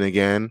watching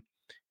again,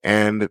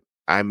 and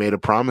I made a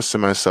promise to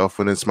myself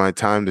when it's my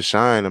time to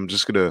shine, I'm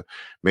just going to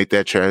make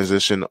that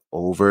transition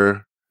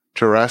over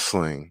to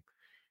wrestling.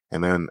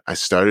 And then I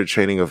started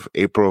training of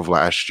April of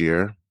last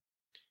year,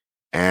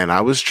 and I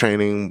was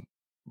training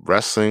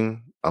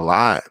wrestling a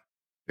lot.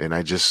 And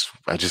I just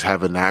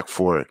have a knack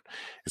for it.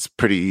 It's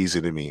pretty easy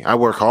to me. I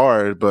work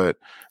hard, but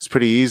it's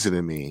pretty easy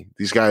to me.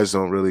 These guys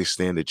don't really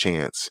stand a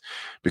chance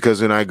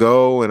because when I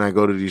go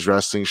to these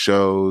wrestling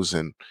shows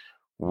and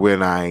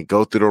when I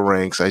go through the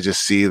ranks, I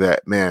just see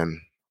that,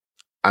 man,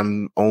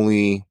 I'm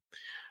only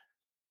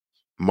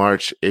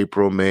March,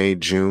 April, May,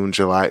 June,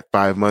 July,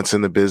 5 months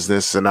in the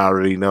business, and I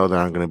already know that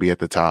I'm going to be at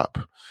the top.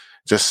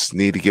 Just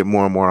need to get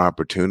more and more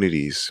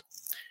opportunities.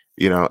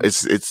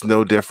 It's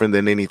no different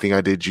than anything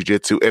I did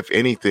jiu-jitsu. If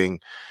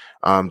anything,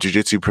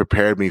 jiu-jitsu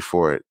prepared me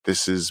for it.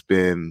 This has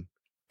been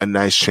a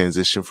nice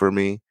transition for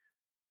me.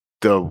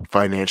 The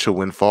financial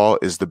windfall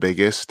is the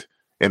biggest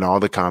in all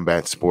the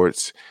combat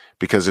sports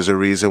because there's a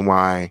reason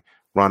why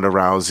Ronda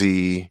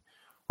Rousey,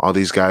 all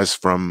these guys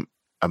from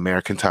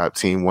American Top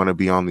Team want to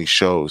be on these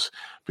shows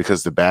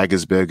because the bag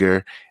is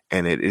bigger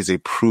and it is a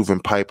proven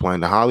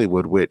pipeline to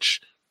Hollywood, which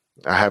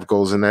I have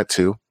goals in that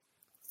too.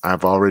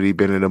 I've already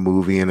been in a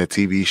movie and a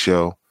TV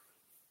show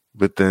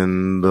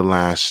within the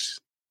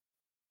last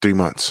 3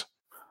 months.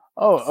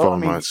 4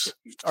 months.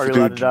 Are you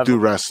allowed to do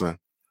wrestling?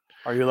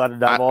 Are you allowed to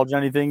divulge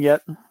anything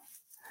yet?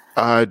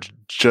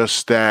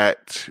 Just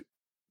that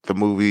the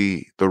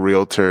movie The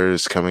Realtor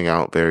is coming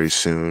out very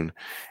soon,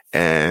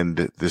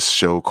 and this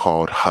show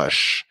called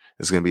Hush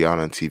is going to be out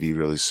on TV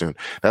really soon.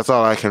 That's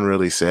all I can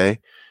really say.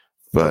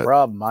 But no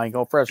problem. I ain't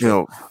gonna press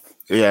you.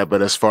 Yeah.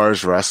 But as far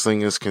as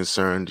wrestling is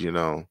concerned,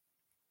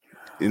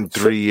 in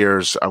 3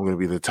 years, I'm going to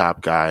be the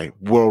top guy.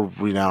 World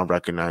renowned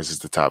recognizes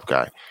the top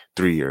guy.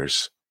 3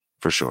 years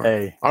for sure.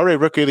 Hey, already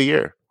Rookie of the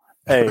Year.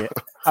 Hey,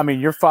 I mean,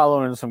 you're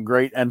following some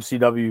great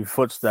MCW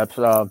footsteps.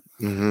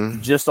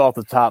 Just off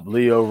the top,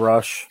 Leo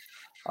Rush,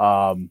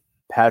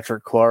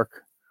 Patrick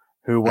Clark,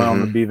 who went on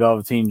to be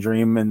Velveteen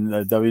Dream in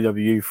the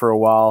WWE for a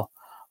while.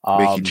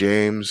 Mickey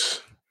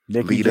James.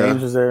 Mickey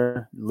James is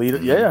there.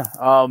 Lita, yeah.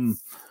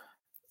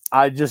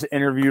 I just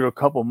interviewed a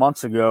couple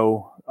months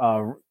ago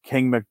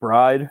King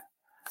McBride.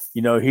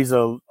 He's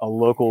a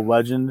local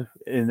legend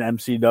in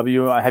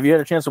MCW. Have you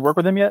had a chance to work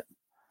with him yet?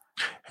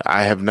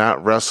 I have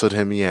not wrestled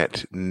him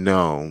yet,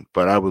 no,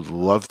 but I would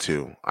love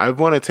to. I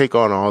want to take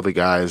on all the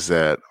guys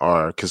that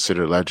are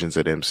considered legends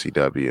at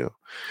MCW,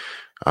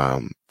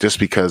 just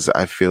because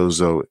I feel as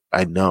though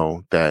I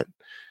know that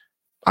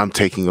I'm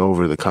taking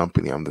over the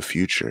company. I'm the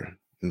future,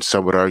 and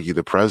some would argue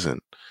the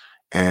present,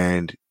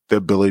 and the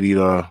ability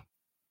to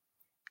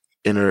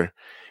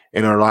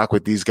interlock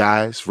with these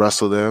guys,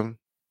 wrestle them.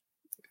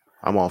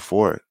 I'm all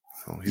for it.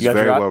 So he's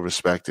very well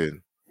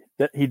respected.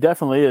 He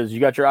definitely is. You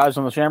got your eyes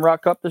on the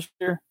Shamrock Cup this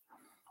year?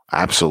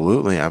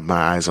 Absolutely. I have my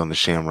eyes on the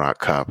Shamrock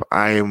Cup.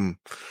 I'm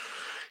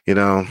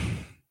kind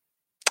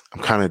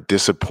of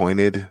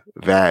disappointed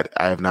that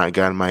I have not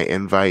gotten my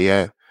invite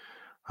yet,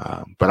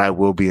 but I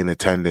will be in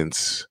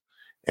attendance,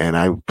 and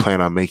I plan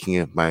on making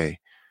it my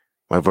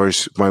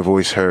voice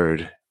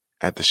heard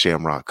at the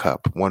Shamrock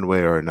Cup one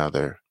way or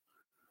another.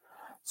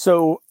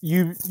 So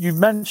you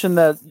mentioned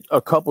that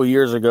a couple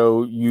years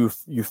ago you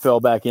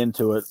fell back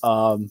into it.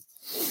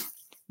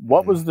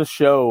 What was the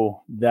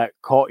show that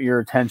caught your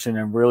attention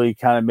and really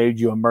kind of made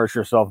you immerse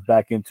yourself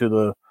back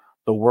into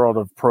the world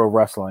of pro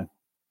wrestling?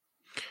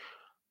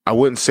 I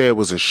wouldn't say it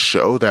was a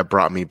show that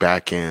brought me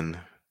back in.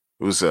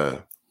 It was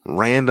a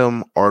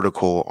random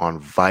article on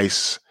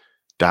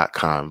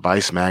Vice.com.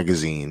 Vice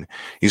magazine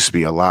used to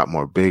be a lot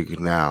more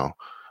big now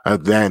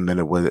than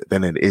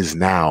it is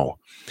now.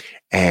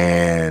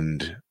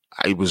 And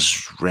I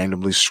was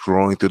randomly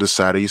scrolling through the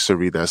site. I used to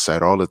read that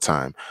site all the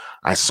time.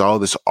 I saw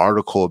this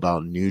article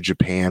about New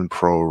Japan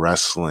Pro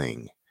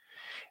Wrestling,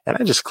 and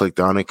I just clicked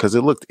on it because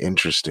it looked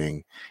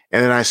interesting.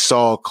 And then I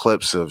saw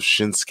clips of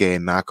Shinsuke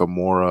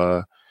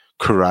Nakamura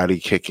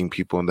karate kicking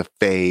people in the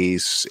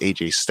face,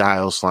 AJ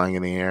Styles flying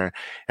in the air.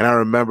 And I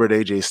remembered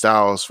AJ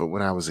Styles from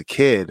when I was a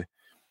kid.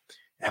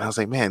 And I was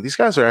like, man, these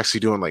guys are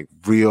actually doing like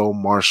real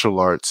martial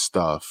arts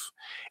stuff.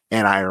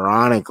 And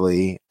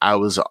ironically, I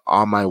was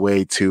on my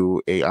way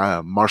to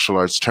a martial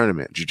arts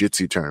tournament,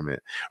 jiu-jitsu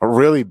tournament, a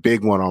really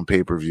big one on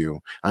pay-per-view.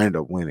 I ended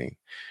up winning.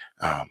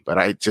 But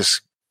I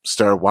just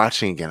started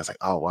watching again. I was like,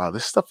 oh, wow,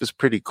 this stuff is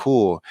pretty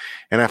cool.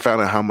 And I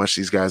found out how much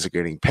these guys are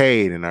getting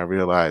paid. And I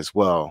realized,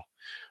 well,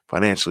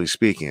 financially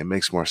speaking, it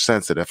makes more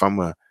sense that if I'm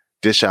going to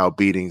dish out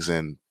beatings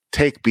and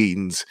take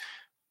beatings,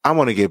 I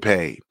want to get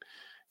paid.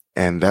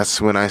 And that's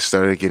when I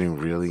started getting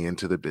really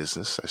into the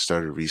business. I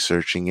started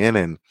researching it,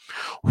 and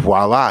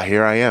voila,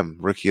 here I am,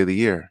 Rookie of the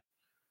Year.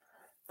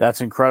 That's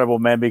incredible,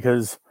 man,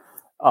 because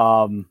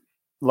quite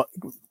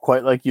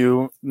like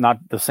you,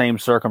 not the same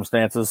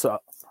circumstances.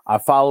 I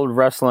followed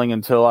wrestling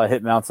until I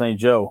hit Mount St.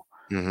 Joe.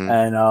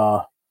 And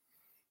that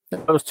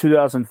was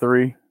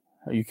 2003.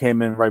 You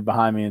came in right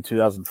behind me in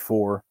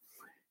 2004.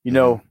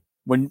 When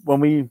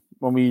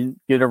we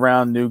get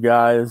around new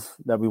guys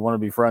that we want to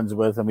be friends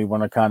with and we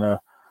want to kind of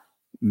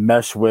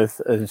mesh with,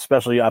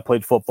 especially I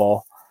played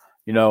football,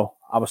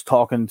 I was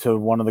talking to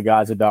one of the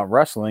guys about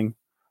wrestling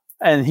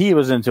and he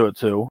was into it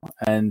too.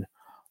 And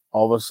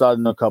all of a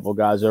sudden a couple of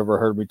guys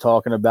overheard me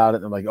talking about it.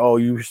 And they're like, oh,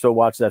 you still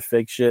watch that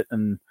fake shit?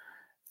 And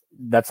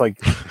that's like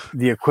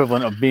the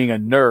equivalent of being a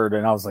nerd.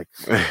 And I was like,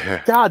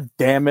 God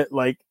damn it.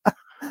 Like,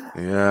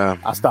 yeah,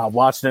 I stopped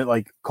watching it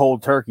like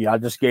cold turkey. I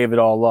just gave it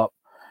all up.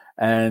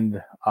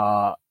 And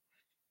I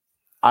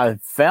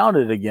found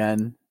it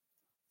again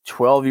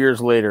 12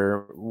 years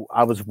later.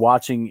 I was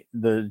watching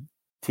the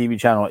TV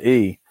channel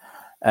E,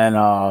 and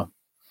I'm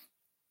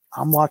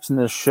watching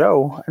this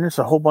show, and there's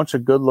a whole bunch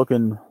of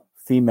good-looking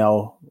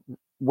female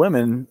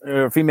women,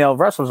 female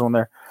wrestlers on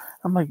there.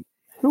 I'm like,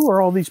 who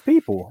are all these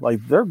people?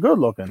 Like, they're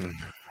good-looking.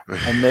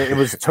 And it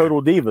was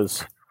Total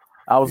Divas.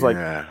 I was like,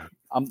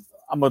 I'm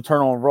going to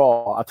turn on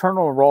Raw. I turned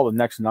on Raw the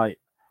next night,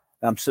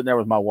 and I'm sitting there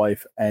with my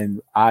wife,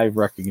 and I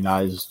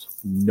recognized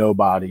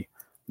nobody.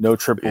 No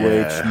Triple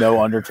H,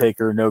 no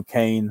Undertaker, no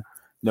Kane,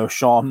 no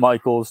Shawn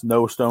Michaels,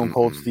 no Stone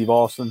Cold Steve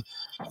Austin.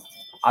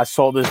 I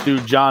saw this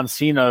dude, John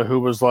Cena, who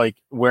was like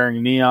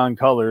wearing neon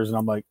colors, and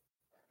I'm like,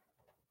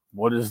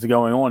 what is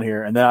going on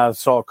here? And then I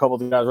saw a couple of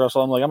the guys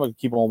wrestle. I'm like, I'm going to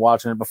keep on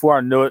watching it. Before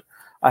I knew it,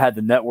 I had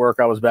the network.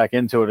 I was back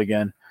into it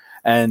again.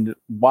 And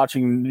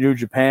watching New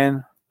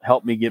Japan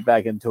helped me get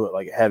back into it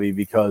like heavy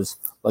because,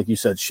 like you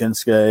said,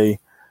 Shinsuke,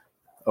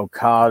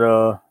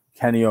 Okada,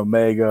 Kenny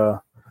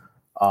Omega,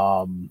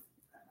 Naito,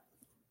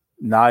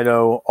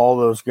 all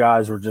those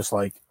guys were just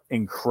like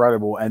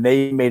incredible. And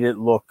they made it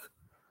look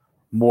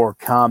more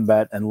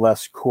combat and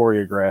less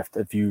choreographed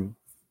if you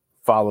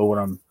follow what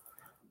I'm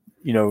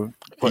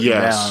putting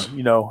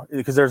down,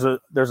 because there's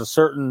a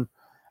certain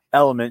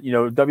element,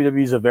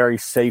 WWE is a very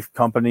safe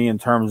company in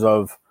terms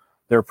of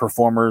their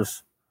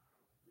performers.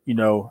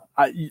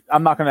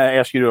 I'm not going to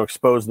ask you to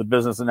expose the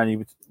business in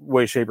any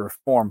way, shape, or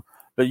form,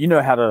 but you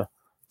know how to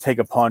take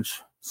a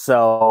punch,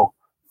 sell,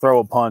 throw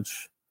a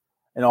punch,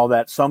 and all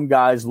that. Some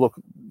guys look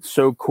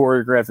so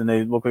choreographed and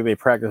they look like they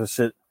practice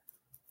it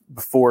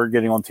before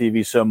getting on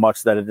TV so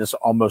much that it just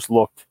almost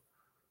looked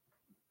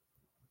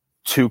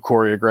too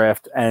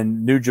choreographed,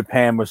 and New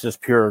Japan was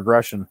just pure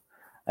aggression,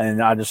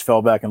 and I just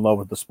fell back in love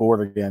with the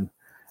sport again.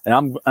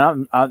 And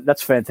I'm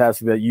that's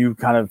fantastic that you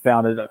kind of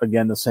found it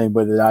again the same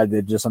way that I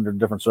did, just under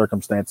different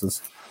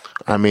circumstances.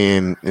 I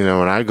mean, when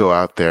I go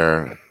out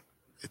there,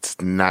 it's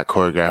not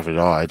choreographed at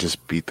all. I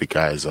just beat the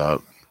guys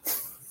up.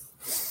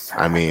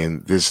 I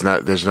mean, there's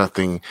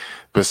nothing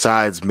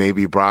besides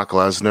maybe Brock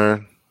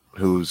Lesnar,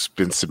 who's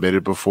been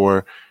submitted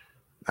before.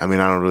 I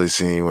mean, I don't really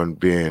see anyone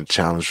being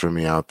challenged for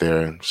me out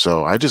there.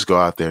 So I just go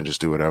out there and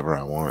just do whatever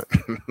I want.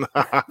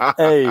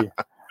 Hey,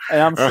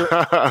 and I'm sure,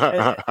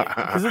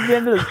 because at the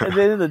end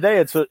of the day,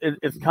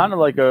 it's kind of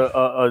like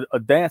a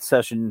dance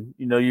session.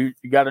 You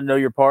got to know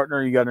your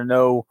partner. You got to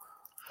know,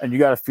 and you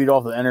got to feed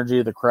off the energy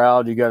of the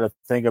crowd. You got to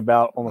think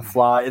about on the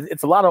fly.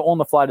 It's a lot of on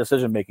the fly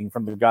decision making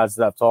from the guys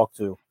that I've talked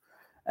to.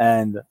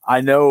 And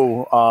I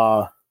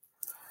know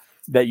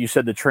that you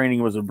said the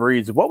training was a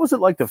breeze. What was it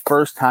like the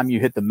first time you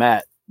hit the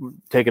mat,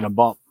 taking a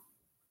bump?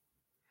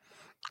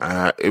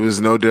 It was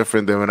no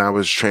different than when I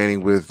was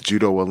training with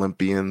judo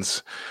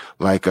Olympians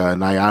like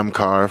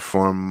Nyamkar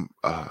from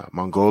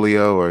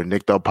Mongolia or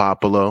Nick Del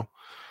Popolo.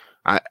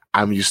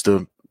 I'm used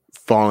to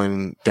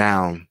falling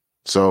down.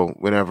 So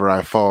whenever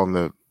I fall on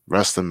the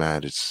wrestling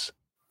mat,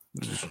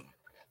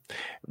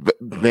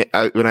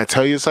 when I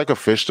tell you it's like a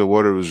fish to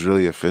water, it was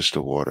really a fish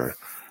to water.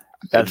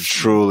 That's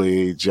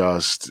truly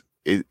just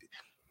it.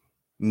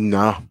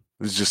 No,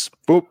 it's just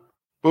boop,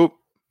 boop,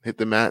 hit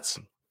the mats,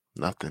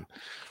 nothing.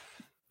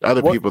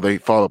 Other people, they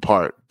fall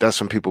apart.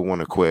 That's when people want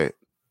to quit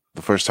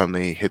the first time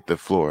they hit the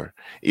floor.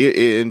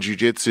 In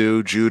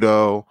jiu-jitsu,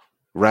 judo,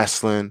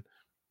 wrestling,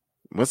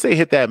 once they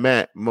hit that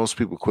mat, most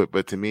people quit.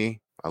 But to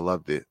me, I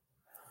loved it.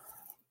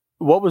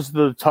 What was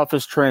the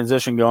toughest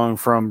transition going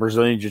from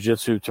Brazilian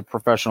jiu-jitsu to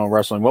professional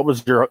wrestling? What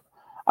was your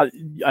I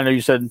know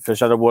you said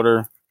fish out of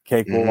water,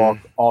 cakewalk,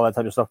 all that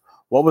type of stuff.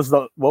 What was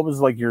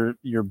like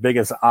your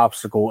biggest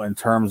obstacle in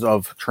terms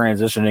of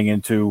transitioning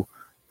into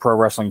pro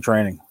wrestling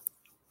training?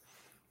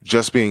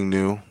 Just being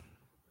new,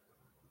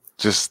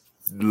 just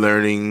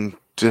learning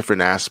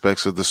different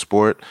aspects of the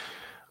sport.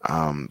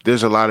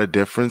 There's a lot of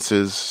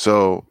differences.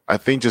 So I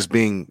think just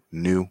being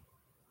new,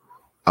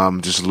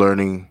 just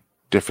learning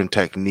different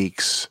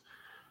techniques,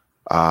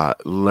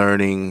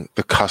 learning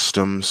the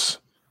customs,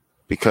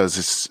 because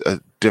it's a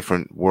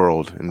different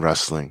world in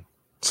wrestling.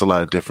 It's a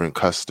lot of different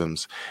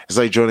customs. It's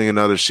like joining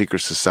another secret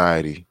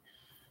society.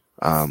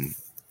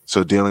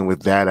 So dealing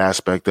with that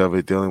aspect of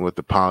it, dealing with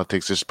the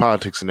politics, there's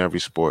politics in every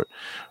sport,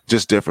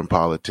 just different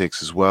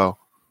politics as well.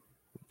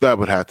 That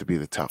would have to be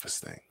the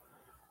toughest thing.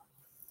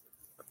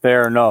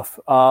 Fair enough.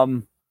 I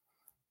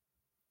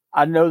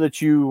know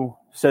that you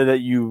said that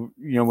you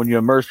when you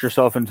immersed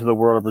yourself into the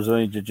world of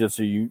Brazilian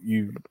Jiu-Jitsu,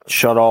 you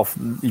shut off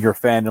your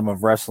fandom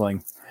of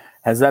wrestling.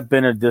 Has that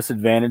been a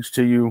disadvantage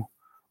to you,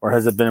 or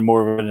has it been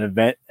more of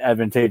an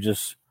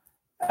advantageous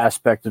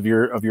aspect of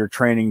your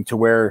training to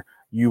where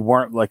you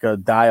weren't like a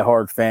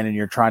diehard fan and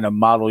you're trying to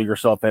model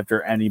yourself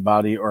after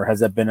anybody, or has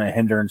that been a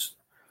hindrance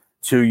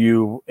to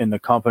you in the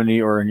company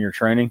or in your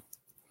training?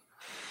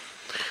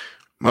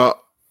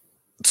 Well,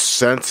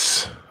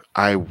 since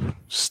I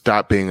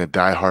stopped being a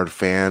diehard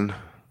fan,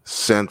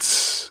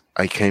 since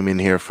I came in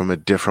here from a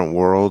different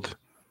world,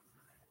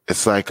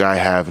 it's like I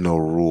have no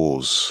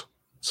rules.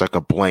 It's like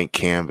a blank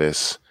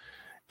canvas.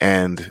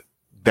 And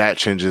that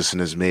transition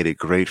has made it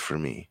great for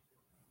me.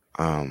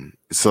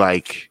 It's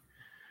like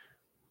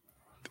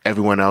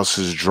everyone else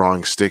is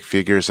drawing stick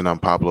figures and I'm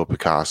Pablo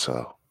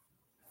Picasso.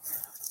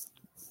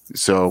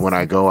 So when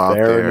I go out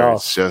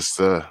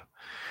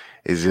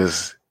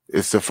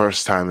it's the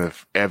first time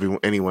if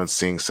anyone's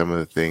seeing some of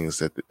the things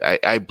that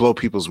I blow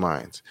people's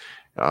minds.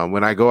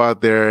 When I go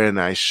out there and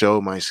I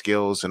show my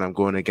skills and I'm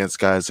going against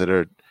guys that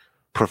are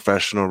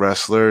professional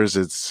wrestlers,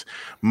 it's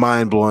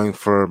mind-blowing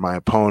for my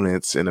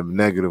opponents in a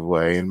negative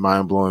way and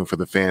mind-blowing for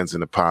the fans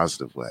in a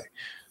positive way.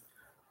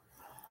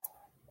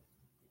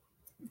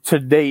 To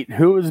date,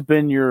 who has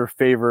been your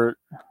favorite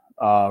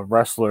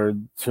wrestler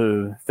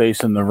to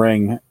face in the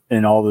ring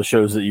in all the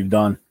shows that you've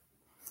done?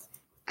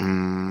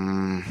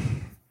 Mm,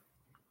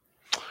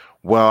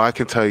 well, I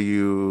can tell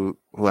you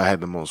who I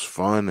had the most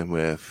fun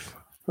with.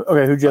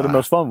 Okay, who'd you have the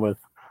most fun with?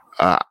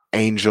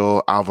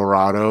 Angel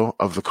Alvarado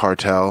of the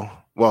Cartel.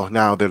 Well,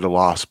 now they're the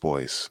Lost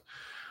Boys,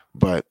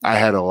 but I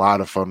had a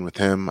lot of fun with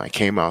him. I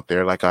came out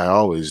there like I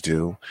always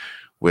do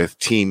with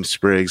Team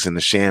Spriggs and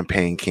the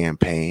Champagne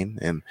campaign,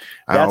 and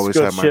I That's always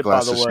good have my shit, by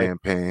glass the of way.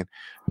 champagne.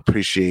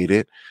 Appreciate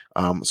it.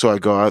 So I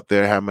go out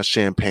there, have my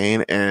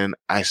champagne, and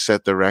I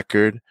set the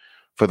record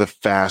for the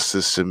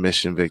fastest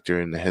submission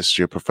victory in the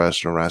history of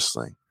professional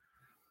wrestling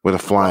with a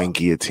flying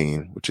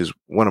guillotine, which is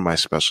one of my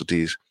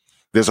specialties.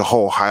 There's a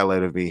whole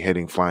highlight of me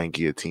hitting flying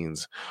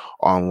guillotines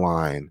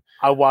online.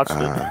 I watched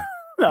it.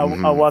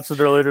 I watched it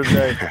earlier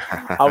today.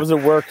 I was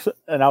at work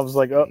and I was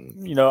like, I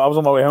was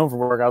on my way home from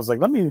work. I was like,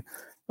 let me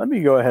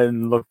go ahead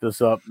and look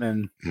this up.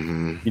 And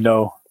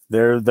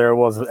there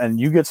was, and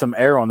you get some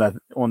air on that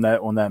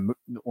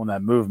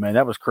move, man.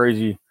 That was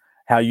crazy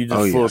how you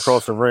just flew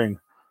across the ring.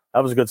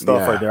 That was good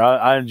stuff right there.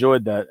 I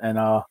enjoyed that. And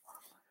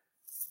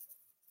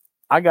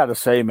I got to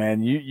say,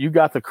 man, you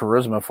got the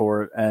charisma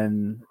for it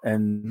and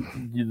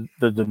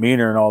the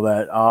demeanor and all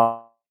that.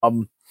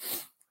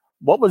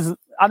 What was,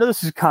 I know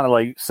this is kind of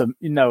like some,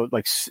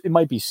 like it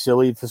might be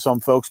silly to some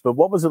folks, but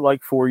what was it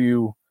like for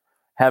you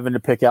having to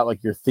pick out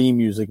like your theme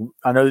music?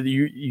 I know that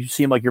you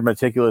seem like you're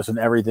meticulous in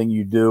everything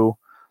you do.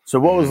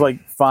 So what was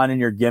like finding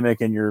your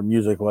gimmick and your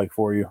music like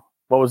for you?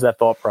 What was that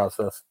thought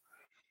process?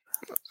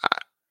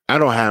 I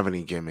don't have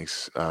any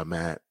gimmicks,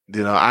 Matt.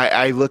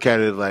 I look at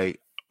it like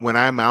when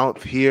I'm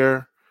out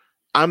here,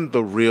 I'm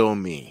the real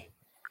me.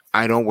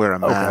 I don't wear a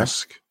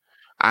mask.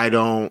 I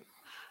don't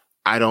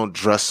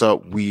dress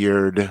up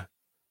weird.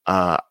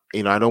 I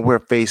don't wear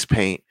face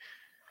paint.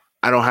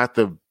 I don't have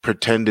to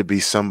pretend to be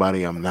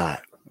somebody I'm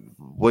not.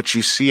 What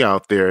you see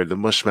out there, the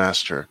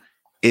Mushmaster,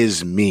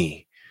 is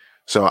me.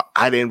 So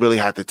I didn't really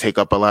have to take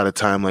up a lot of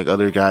time like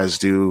other guys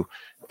do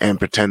and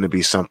pretend to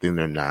be something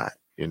they're not.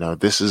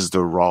 This is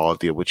the raw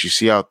deal. What you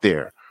see out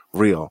there,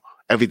 real.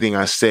 Everything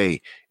I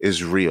say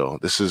is real.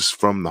 This is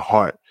from the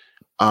heart.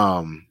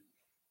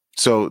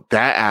 So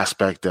that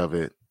aspect of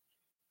it,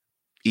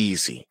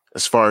 easy.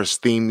 As far as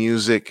theme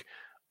music,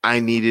 I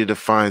needed to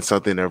find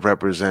something that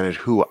represented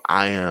who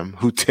I am,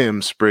 who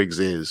Tim Spriggs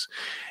is.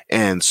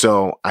 And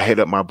so I hit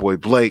up my boy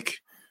Blake.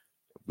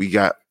 We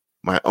got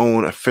my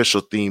own official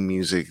theme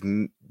music,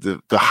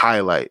 the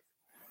highlight.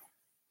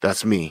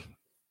 That's me.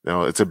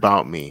 It's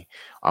about me.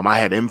 I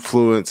had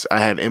influence. I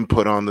had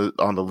input on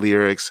the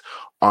lyrics,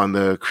 on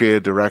the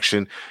creative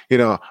direction.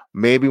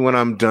 Maybe when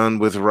I'm done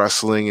with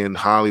wrestling in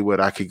Hollywood,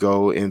 I could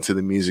go into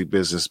the music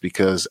business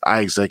because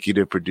I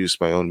executive produce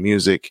my own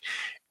music.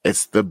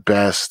 It's the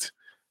best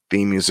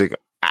theme music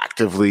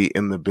actively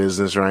in the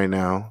business right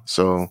now.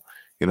 So,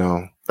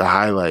 the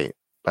highlight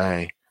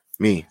by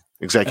me,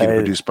 executive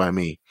produced by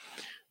me.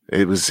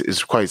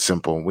 It's quite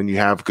simple. When you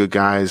have good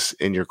guys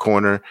in your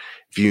corner,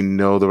 if you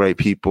know the right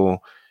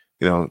people,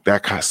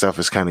 that kind of stuff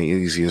is kind of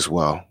easy as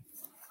well.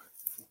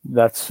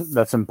 That's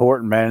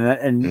important, man.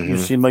 And you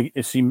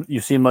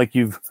seem like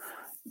you've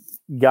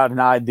got an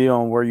idea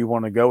on where you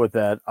want to go with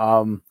that.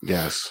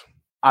 Yes.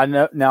 I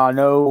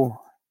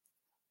know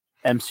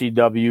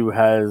MCW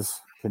has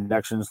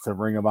connections to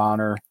Ring of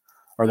Honor,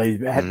 or they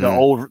had the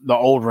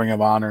old Ring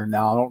of Honor.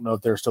 Now I don't know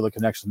if there's still a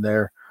connection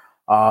there.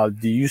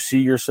 Do you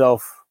see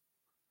yourself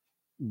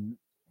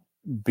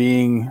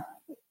being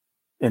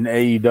in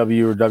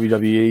AEW or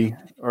WWE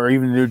or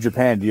even New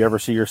Japan? Do you ever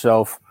see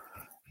yourself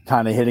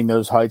kind of hitting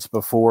those heights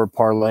before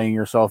parlaying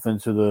yourself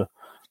into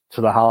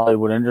the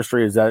Hollywood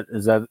industry? Is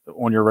that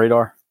on your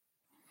radar?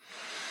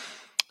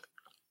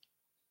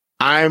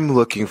 I'm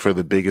looking for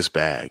the biggest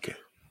bag.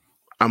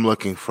 I'm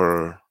looking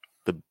for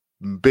the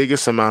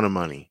biggest amount of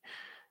money.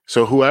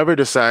 So whoever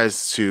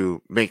decides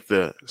to make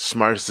the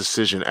smartest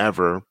decision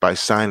ever by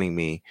signing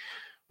me,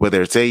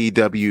 whether it's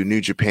AEW,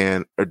 New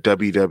Japan, or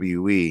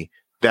WWE,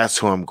 that's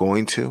who I'm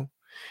going to.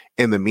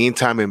 In the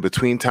meantime, in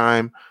between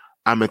time,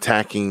 I'm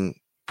attacking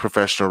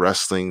professional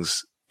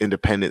wrestling's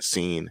independent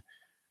scene,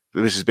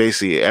 which is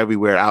basically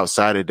everywhere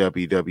outside of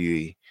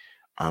WWE,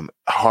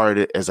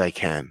 hard as I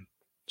can.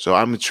 So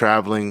I'm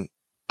traveling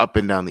up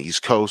and down the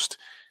East Coast,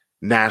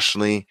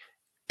 nationally,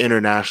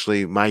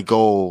 internationally. My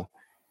goal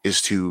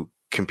is to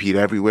compete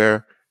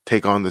everywhere,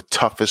 take on the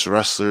toughest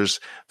wrestlers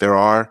there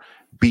are,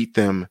 beat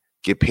them,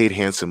 get paid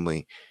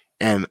handsomely.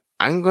 And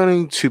I'm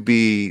going to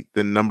be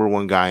the number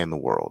one guy in the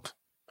world.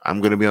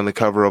 I'm going to be on the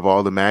cover of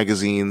all the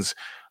magazines.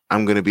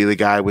 I'm going to be the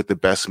guy with the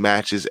best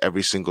matches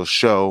every single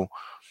show.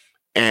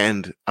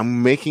 And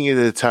I'm making it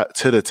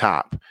to the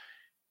top.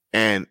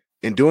 And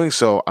in doing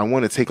so, I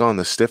want to take on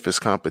the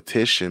stiffest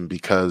competition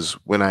because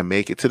when I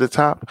make it to the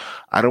top,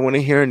 I don't want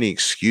to hear any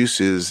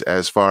excuses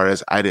as far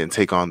as I didn't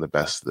take on the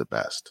best of the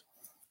best.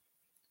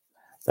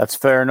 That's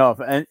fair enough.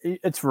 And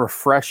it's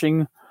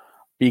refreshing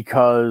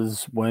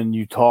because when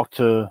you talk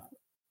to,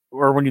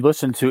 or when you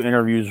listen to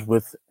interviews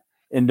with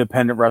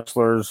independent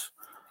wrestlers,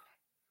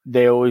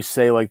 they always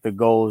say like the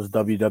goal is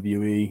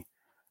WWE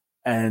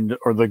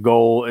or the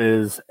goal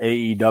is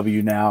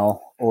AEW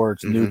now, or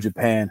it's New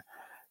Japan.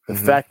 the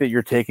fact that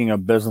you're taking a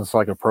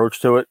business-like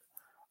approach to it,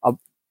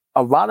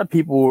 a lot of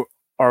people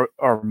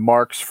are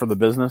marks for the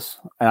business,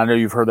 and I know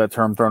you've heard that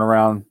term thrown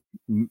around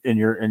in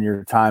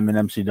your time in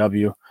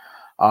MCW,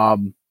 but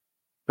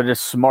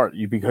it's smart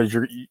because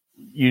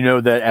you know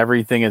that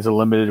everything is a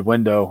limited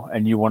window,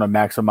 and you want to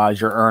maximize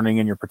your earning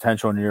and your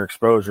potential and your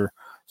exposure.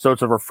 So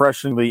it's a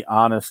refreshingly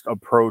honest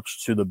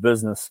approach to the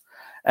business,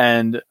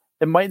 and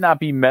it might not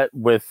be met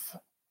with,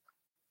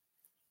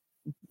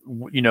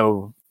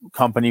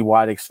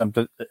 company-wide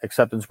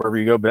acceptance wherever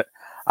you go, but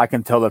I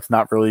can tell that's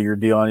not really your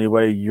deal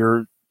anyway.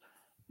 You're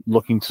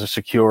looking to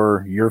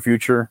secure your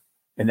future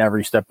in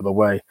every step of the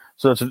way.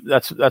 So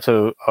that's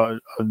a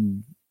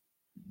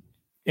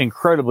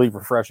incredibly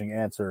refreshing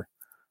answer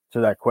to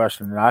that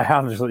question, and I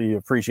honestly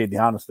appreciate the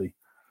honesty.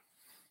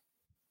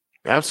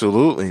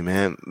 Absolutely,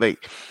 man.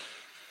 Like,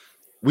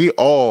 we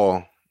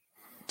all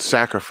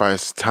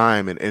sacrifice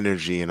time and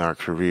energy in our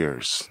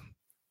careers.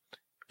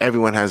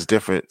 Everyone has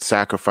different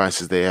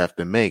sacrifices they have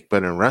to make,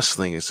 but in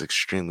wrestling, it's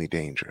extremely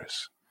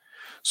dangerous.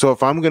 So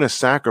if I'm going to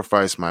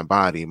sacrifice my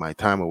body, my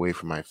time away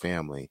from my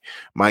family,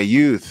 my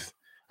youth,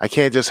 I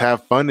can't just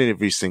have fun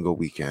every single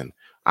weekend.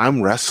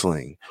 I'm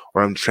wrestling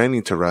or I'm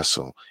training to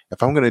wrestle.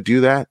 If I'm going to do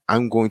that,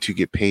 I'm going to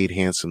get paid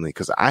handsomely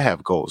because I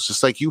have goals,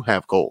 just like you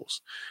have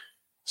goals.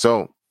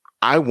 So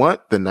I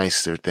want the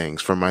nicer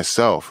things for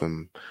myself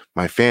and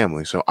my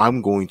family. So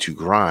I'm going to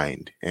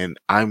grind and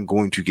I'm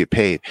going to get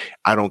paid.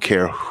 I don't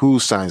care who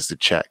signs the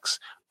checks.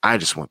 I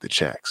just want the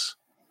checks.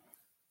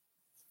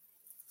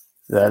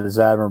 That is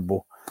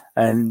admirable.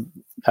 And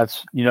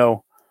that's,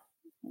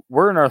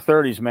 we're in our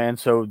 30s, man.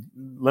 So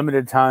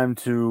limited time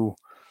to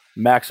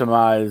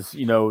maximize,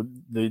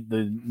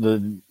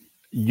 the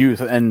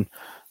youth. And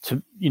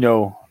to,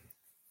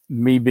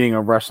 me being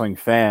a wrestling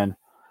fan,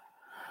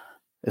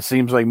 it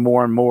seems like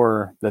more and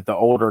more that the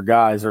older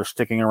guys are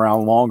sticking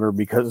around longer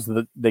because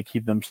they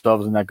keep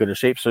themselves in that good a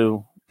shape.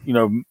 So,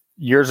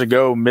 years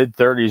ago,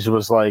 mid-30s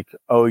was like,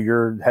 oh,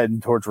 you're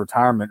heading towards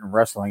retirement in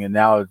wrestling. And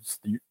now it's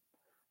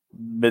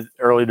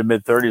early to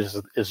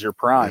mid-30s is your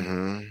prime.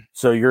 Mm-hmm.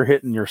 So you're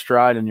hitting your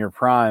stride in your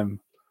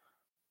prime,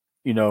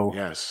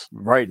 yes,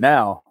 right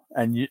now.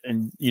 And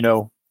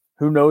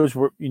who knows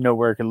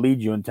where it can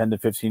lead you in 10 to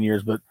 15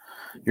 years, but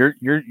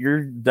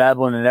you're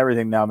dabbling in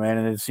everything now, man.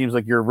 And it seems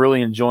like you're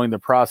really enjoying the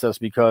process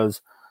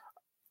because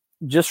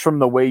just from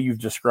the way you've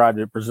described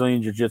it,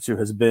 Brazilian Jiu-Jitsu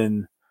has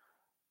been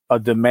a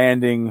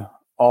demanding,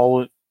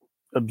 all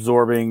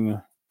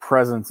absorbing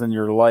presence in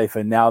your life.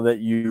 And now that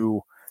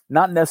you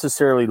not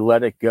necessarily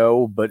let it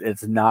go, but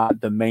it's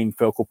not the main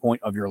focal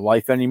point of your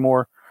life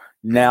anymore.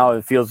 Now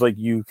it feels like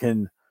you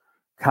can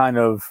kind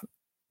of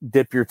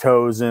dip your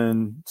toes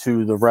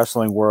into the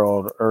wrestling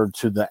world or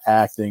to the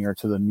acting or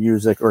to the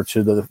music or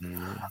to the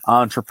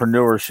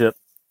entrepreneurship.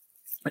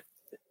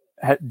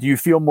 Do you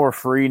feel more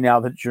free now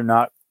that you're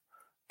not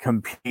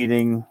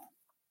competing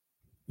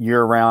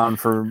year round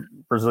for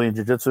Brazilian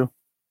Jiu-Jitsu?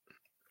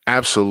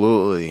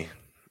 Absolutely.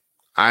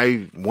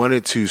 I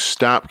wanted to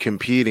stop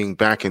competing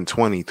back in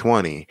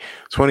 2020.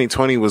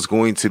 2020 was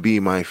going to be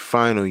my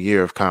final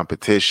year of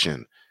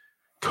competition.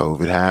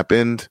 COVID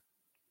happened.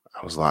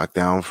 I was locked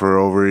down for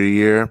over a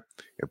year.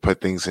 It put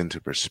things into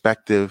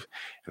perspective,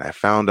 and I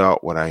found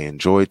out what I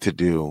enjoyed to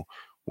do,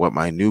 what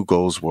my new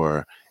goals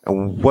were,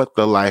 and what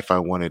the life I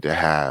wanted to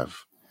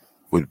have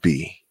would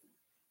be.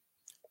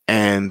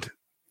 And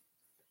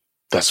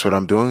that's what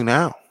I'm doing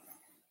now.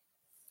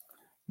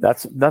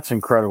 That's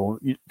incredible,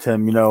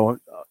 Tim.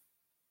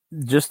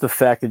 Just the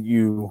fact that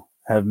you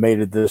have made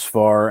it this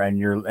far and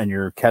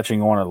you're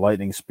catching on at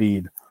lightning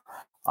speed.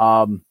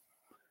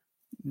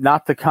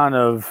 Not to kind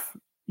of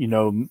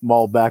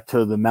mull back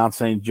to the Mount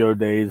St. Joe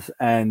days,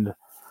 and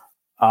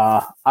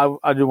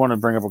I do want to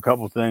bring up a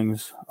couple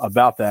things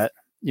about that.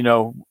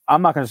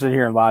 I'm not going to sit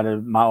here and lie to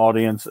my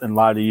audience and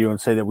lie to you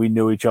and say that we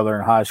knew each other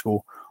in high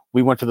school.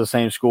 We went to the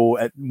same school.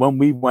 When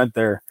we went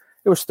there,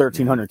 it was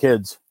 1,300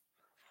 kids.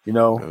 It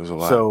was a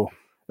lot. So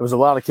it was a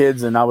lot of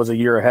kids, and I was a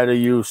year ahead of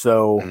you.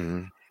 So,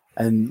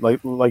 and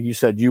like you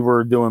said, you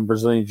were doing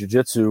Brazilian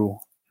Jiu-Jitsu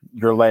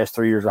your last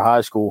 3 years of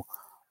high school.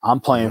 I'm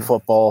playing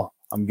football.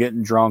 I'm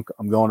getting drunk.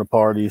 I'm going to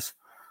parties.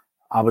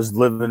 I was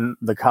living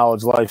the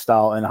college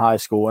lifestyle in high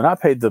school, and I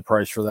paid the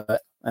price for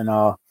that. And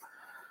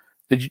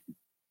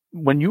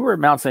when you were at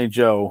Mount St.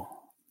 Joe,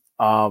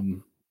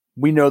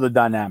 we know the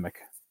dynamic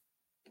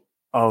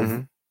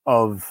of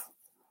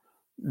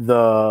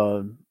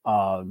the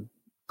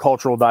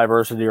cultural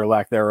diversity or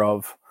lack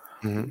thereof.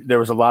 There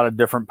was a lot of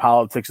different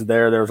politics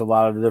there. There was a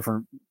lot of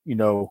different,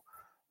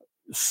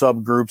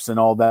 subgroups and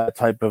all that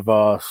type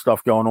of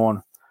stuff going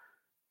on.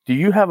 Do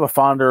you have a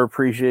fonder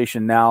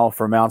appreciation now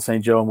for Mount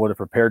St. Joe and what it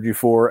prepared you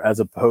for, as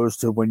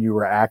opposed to when you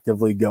were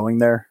actively going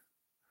there?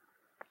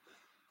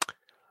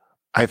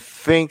 I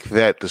think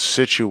that the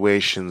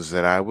situations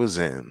that I was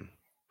in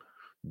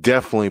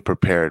definitely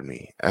prepared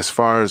me. As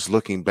far as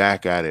looking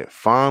back at it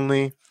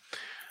fondly,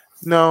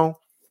 no,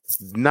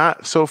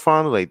 not so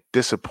fondly. Like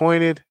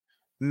disappointed,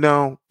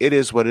 no, it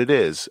is what it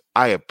is.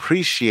 I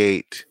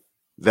appreciate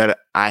that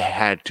I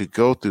had to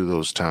go through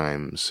those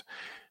times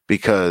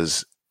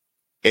because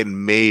it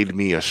made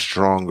me a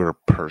stronger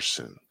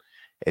person.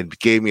 It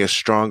gave me a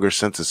stronger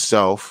sense of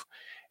self.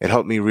 It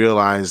helped me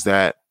realize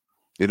that,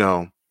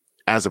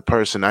 as a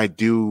person, I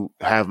do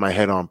have my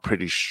head on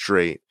pretty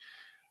straight,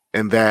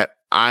 and that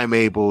I'm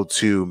able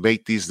to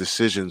make these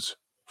decisions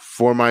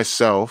for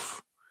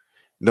myself,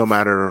 no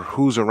matter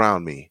who's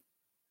around me.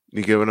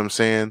 You get what I'm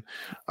saying?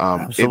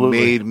 It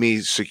made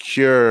me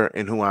secure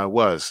in who I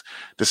was.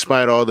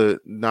 Despite all the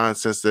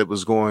nonsense that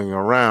was going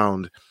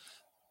around,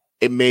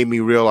 it made me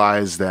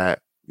realize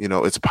that,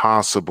 it's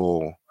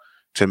possible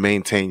to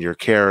maintain your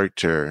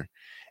character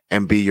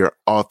and be your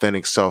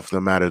authentic self no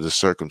matter the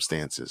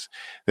circumstances.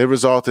 It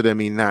resulted in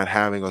me not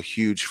having a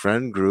huge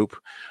friend group,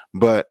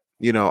 but,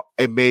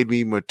 it made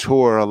me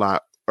mature a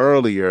lot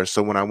earlier.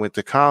 So when I went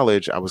to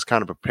college, I was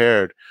kind of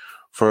prepared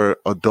for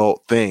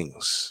adult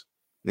things,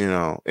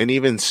 and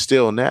even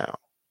still now,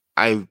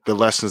 the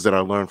lessons that I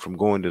learned from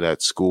going to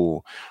that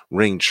school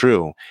ring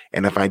true.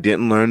 And if I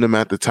didn't learn them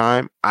at the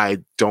time, I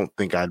don't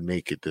think I'd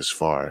make it this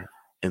far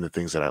in the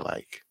things that I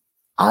like.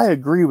 I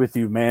agree with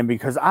you, man,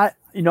 because I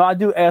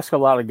do ask a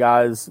lot of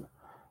guys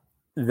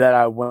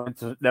that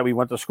we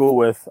went to school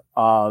with,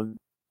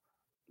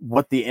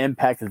 what the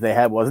impact that they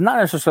had was. Not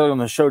necessarily on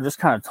the show, just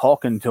kind of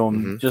talking to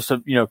them, just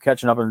to,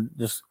 catching up and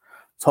just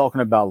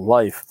talking about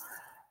life.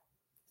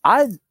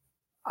 I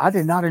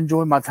did not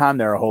enjoy my time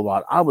there a whole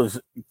lot. I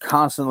was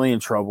constantly in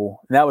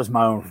trouble, and that was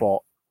my own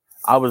fault.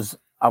 I was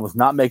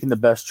not making the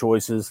best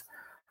choices.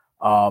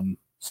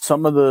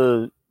 Some of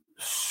the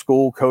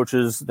school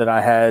coaches that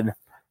I had,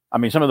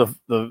 some of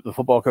the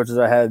football coaches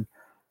I had,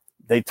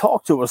 they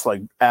talked to us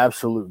like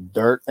absolute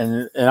dirt.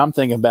 And I'm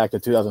thinking back to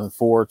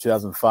 2004,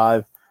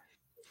 2005.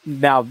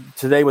 Now,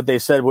 today, what they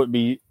said wouldn't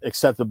be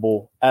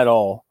acceptable at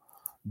all,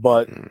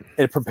 but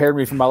it prepared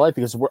me for my life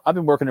because I've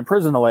been working in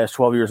prison the last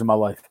 12 years of my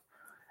life.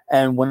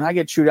 And when I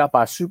get chewed out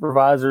by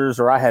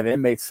supervisors or I have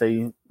inmates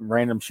say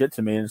random shit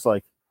to me, and it's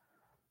like,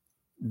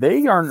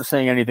 they aren't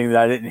saying anything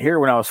that I didn't hear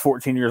when I was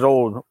 14 years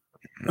old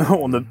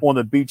on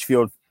the beach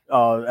field,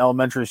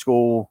 elementary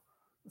school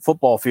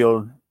football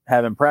field,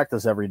 having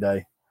practice every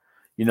day,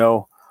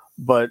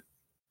 but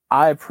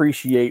I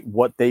appreciate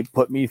what they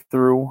put me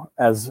through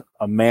as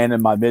a man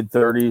in my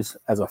mid-30s,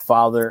 as a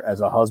father,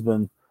 as a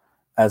husband,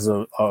 as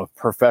a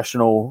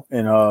professional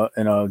in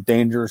a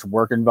dangerous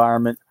work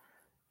environment.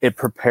 It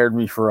prepared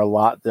me for a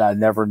lot that I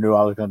never knew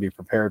I was going to be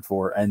prepared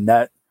for. And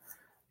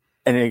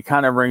it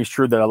kind of rings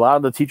true that a lot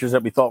of the teachers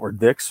that we thought were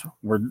dicks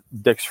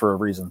for a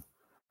reason.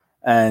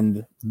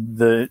 And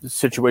the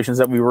situations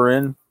that we were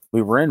in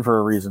for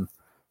a reason.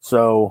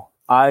 So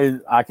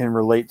I can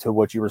relate to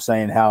what you were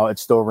saying, how it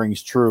still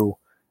rings true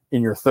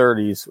in your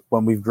 30s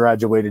when we've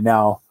graduated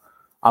now.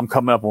 I'm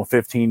coming up on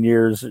 15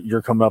 years.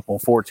 You're coming up on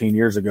 14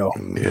 years ago.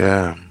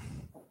 Yeah.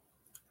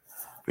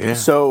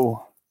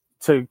 So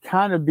to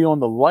kind of be on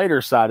the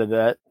lighter side of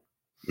that,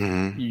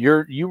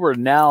 you were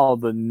now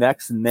the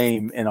next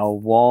name in a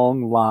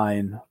long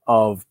line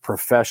of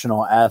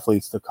professional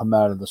athletes to come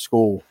out of the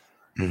school.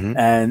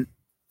 And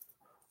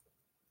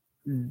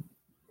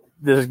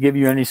does it give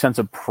you any sense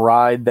of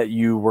pride that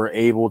you were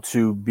able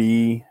to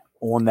be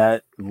on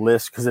that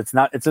list? Because it's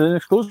an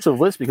exclusive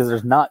list because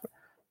there's not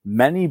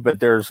many, but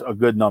there's a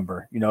good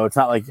number. It's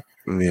not like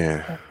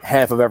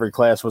half of every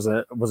class was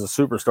a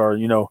superstar.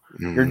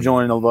 You're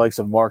joining the likes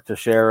of Mark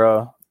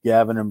Teixeira,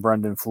 Gavin and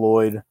Brendan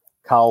Floyd,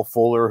 Kyle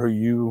Fuller,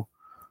 who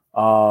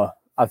I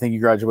think you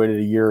graduated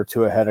a year or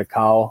two ahead of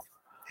Kyle.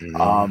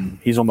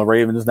 He's on the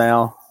Ravens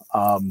now.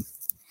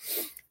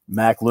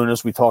 Mac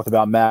Lunas, we talked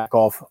about Mac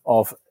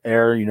off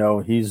air.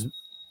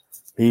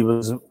 He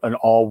was an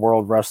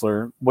all-world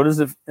wrestler. What is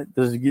it?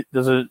 Does it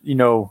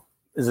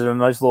is it a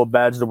nice little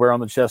badge to wear on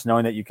the chest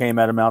knowing that you came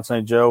out of Mount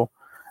St. Joe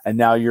and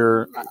now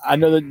I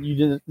know that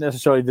you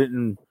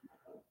didn't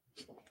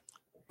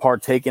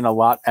partake in a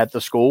lot at the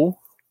school,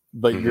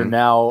 but you're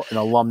now an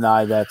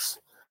alumni that's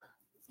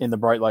in the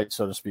bright light,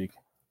 so to speak.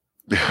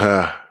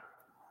 I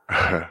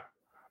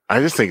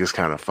just think it's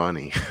kind of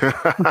funny.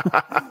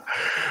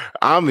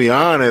 I'll be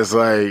honest,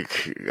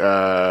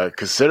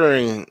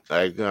 considering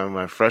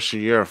my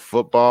freshman year of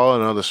football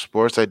and other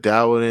sports I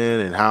dabbled in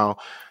and how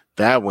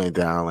that went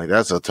down,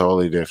 that's a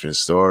totally different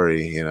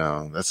story.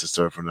 That's a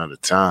story for another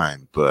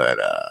time. But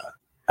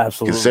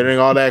absolutely, considering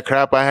all that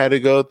crap I had to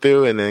go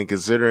through, and then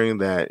considering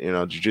that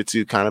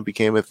jiu-jitsu kind of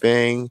became a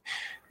thing,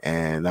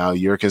 and now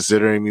you're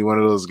considering me one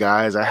of those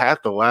guys, I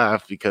have to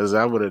laugh because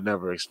I would have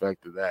never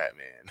expected that,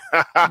 man.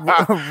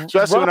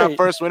 Especially when I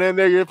first went in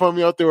there, you're putting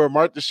me out there with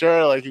Mark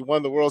Teixeira, he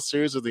won the World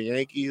Series with the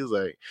Yankees.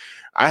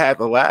 I had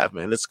to laugh,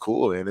 man. It's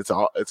cool, man. It's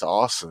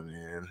awesome,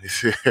 man.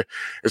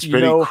 It's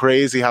pretty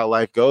crazy how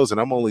life goes, and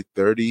I'm only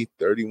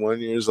 31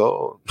 years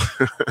old.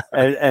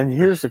 and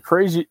here's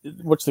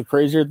what's the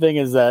crazier thing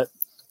is that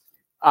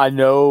I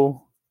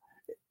know,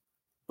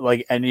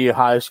 like any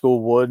high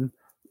school would,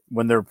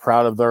 when they're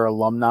proud of their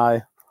alumni,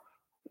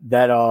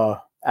 that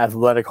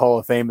athletic Hall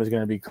of Fame is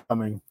going to be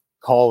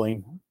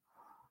calling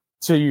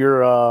to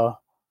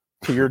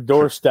your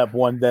doorstep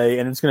one day,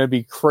 and it's going to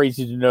be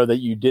crazy to know that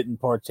you didn't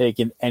partake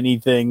in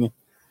anything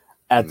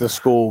at the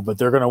school, but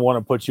they're going to want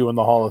to put you in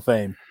the Hall of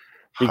Fame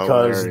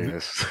because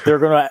they're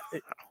going to,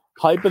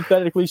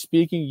 hypothetically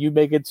speaking, you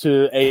make it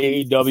to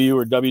AEW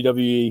or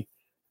WWE,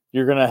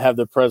 you're going to have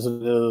the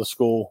president of the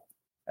school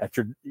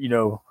after,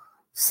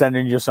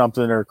 sending you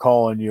something or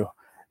calling you.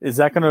 Is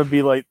that going to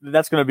be like,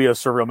 that's going to be a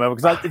surreal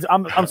moment? Because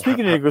I'm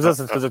speaking in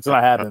existence because it's going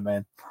to happen,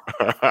 man.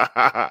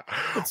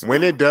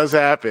 When it does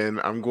happen,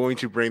 I'm going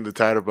to bring the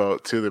title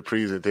belt to the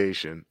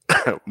presentation.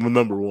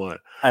 Number one.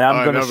 And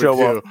I'm going to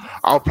show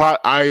up.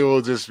 I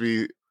will just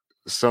be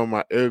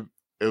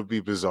it'll be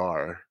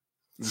bizarre.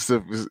 It's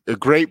a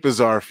great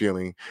bizarre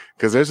feeling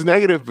because there's a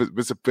negative, but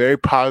it's a very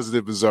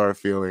positive bizarre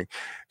feeling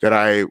that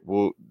I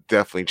will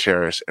definitely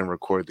cherish and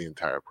record the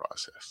entire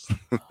process.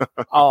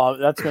 Oh,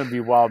 that's going to be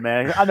wild,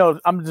 man. I know.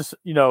 I'm just,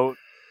 with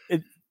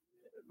a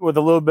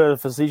little bit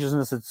of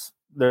facetiousness,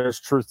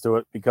 there's truth to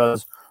it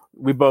because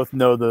we both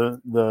know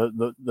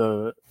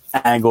the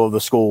angle of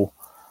the school.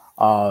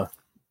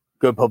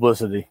 Good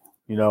publicity,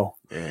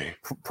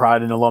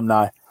 pride in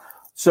alumni.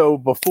 So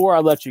before I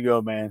let you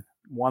go, man,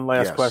 one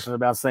last question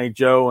about St.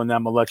 Joe, and then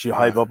I'm going to let you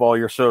hype up all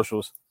your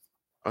socials.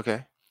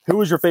 Okay. Who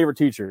was your favorite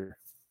teacher?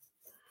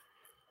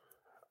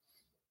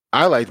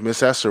 I liked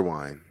Miss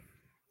Esserwine.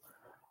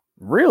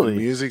 Really? The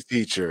music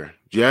teacher.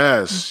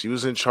 Yes. She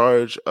was in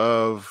charge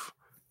of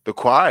the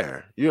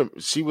choir.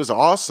 She was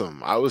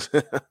awesome. I was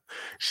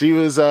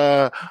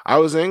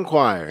in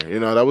choir.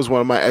 That was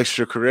one of my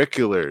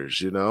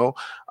extracurriculars,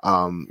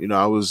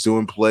 I was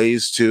doing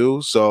plays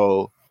too.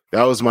 So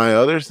that was my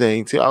other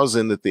thing too. I was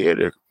in the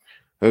theater.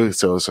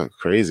 So it's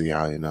crazy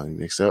how, you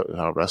mix up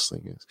how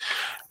wrestling is.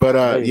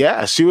 But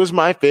she was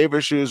my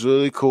favorite. She was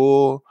really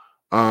cool.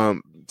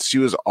 She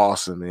was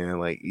awesome, man.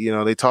 Like,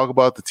 they talk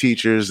about the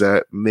teachers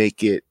that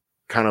make it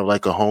kind of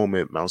like a home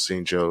at Mount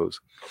St. Joe's.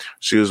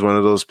 She was one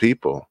of those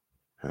people.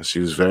 And she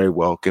was very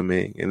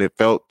welcoming, and it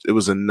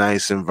was a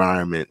nice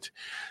environment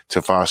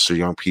to foster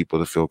young people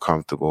to feel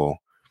comfortable.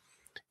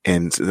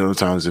 And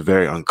sometimes a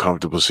very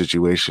uncomfortable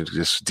situation,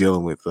 just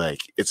dealing with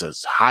it's a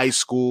high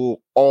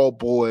school, all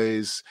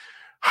boys,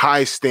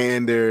 high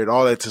standard,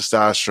 all that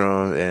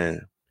testosterone.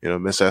 And,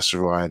 Miss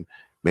Esserwine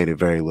made it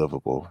very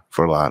livable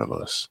for a lot of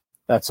us.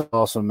 That's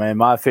awesome, man.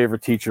 My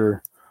favorite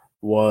teacher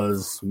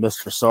was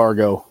Mr.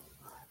 Sargo.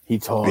 He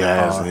taught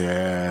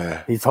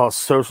he taught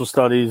social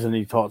studies and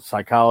he taught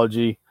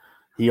psychology.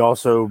 He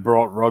also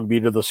brought rugby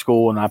to the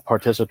school, and I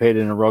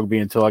participated in rugby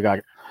until I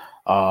got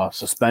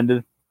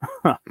suspended.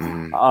 But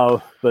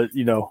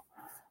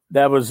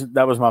that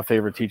was my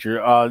favorite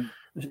teacher.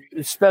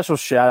 Special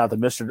shout out to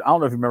Mr. I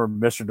don't know if you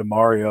remember Mr.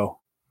 DeMario.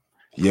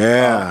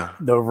 Yeah,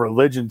 the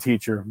religion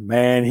teacher.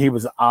 Man, he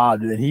was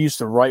odd, and he used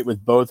to write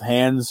with both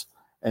hands,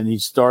 and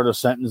he'd start a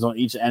sentence on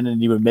each end, and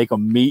he would make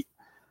them meet.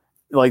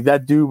 Like,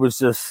 that dude was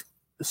just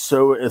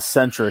so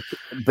eccentric,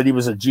 but he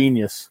was a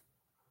genius,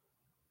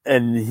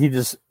 and he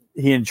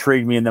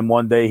intrigued me. And then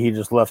one day he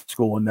just left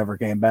school and never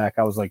came back.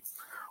 I was like,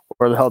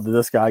 where the hell did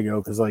this guy go?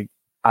 Because I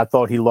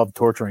thought he loved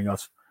torturing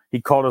us.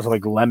 He called us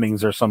like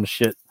lemmings or some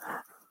shit.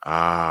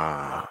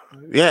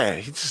 Yeah,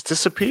 he just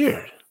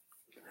disappeared.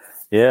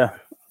 Yeah,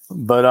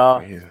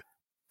 but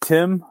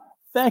Tim,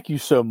 thank you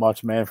so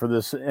much, man, for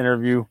this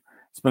interview.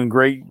 It's been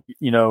great,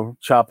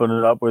 chopping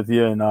it up with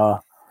you, and I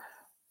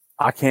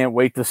can't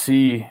wait to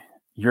see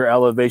your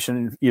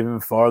elevation even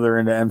farther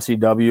into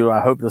MCW. I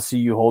hope to see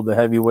you hold the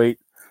heavyweight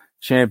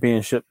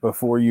championship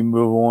before you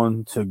move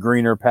on to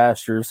greener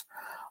pastures.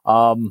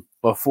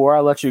 Before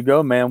I let you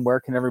go, man, where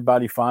can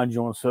everybody find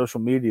you on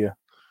social media?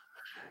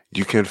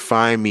 You can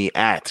find me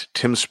at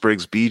Tim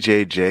Spriggs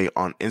BJJ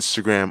on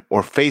Instagram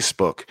or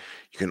Facebook.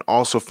 You can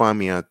also find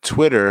me on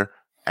Twitter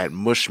at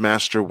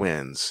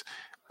MushmasterWins.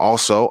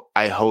 Also,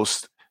 I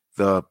host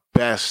the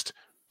best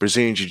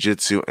Brazilian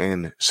Jiu-Jitsu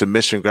and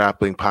submission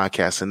grappling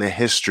podcast in the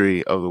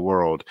history of the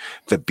world,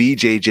 the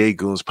BJJ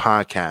Goons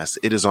podcast.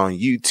 It is on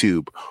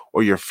YouTube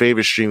or your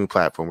favorite streaming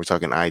platform. We're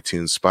talking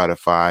iTunes,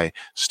 Spotify,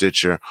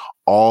 Stitcher,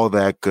 all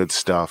that good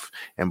stuff.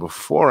 And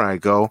before I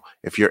go,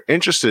 if you're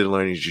interested in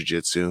learning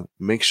Jiu-Jitsu,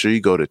 make sure you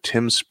go to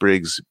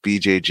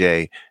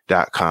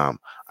timspriggsbjj.com.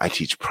 I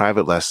teach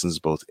private lessons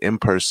both in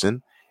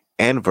person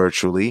and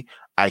virtually.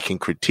 I can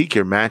critique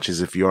your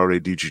matches if you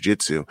already do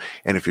Jiu-Jitsu.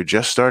 And if you're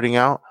just starting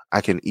out,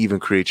 I can even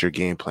create your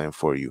game plan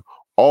for you.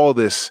 All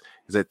this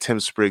is at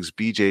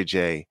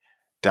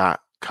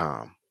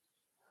timspriggsbjj.com.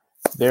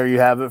 There you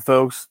have it,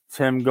 folks.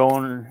 Tim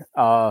going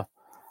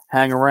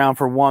hang around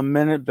for 1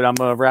 minute, but I'm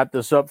going to wrap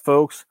this up,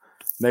 folks.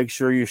 Make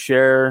sure you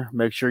share.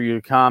 Make sure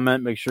you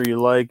comment. Make sure you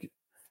like.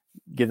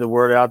 Get the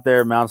word out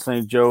there. Mount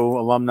St. Joe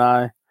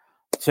alumni.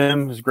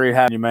 Tim, it's great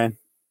having you, man.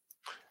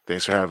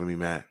 Thanks for having me,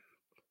 Matt.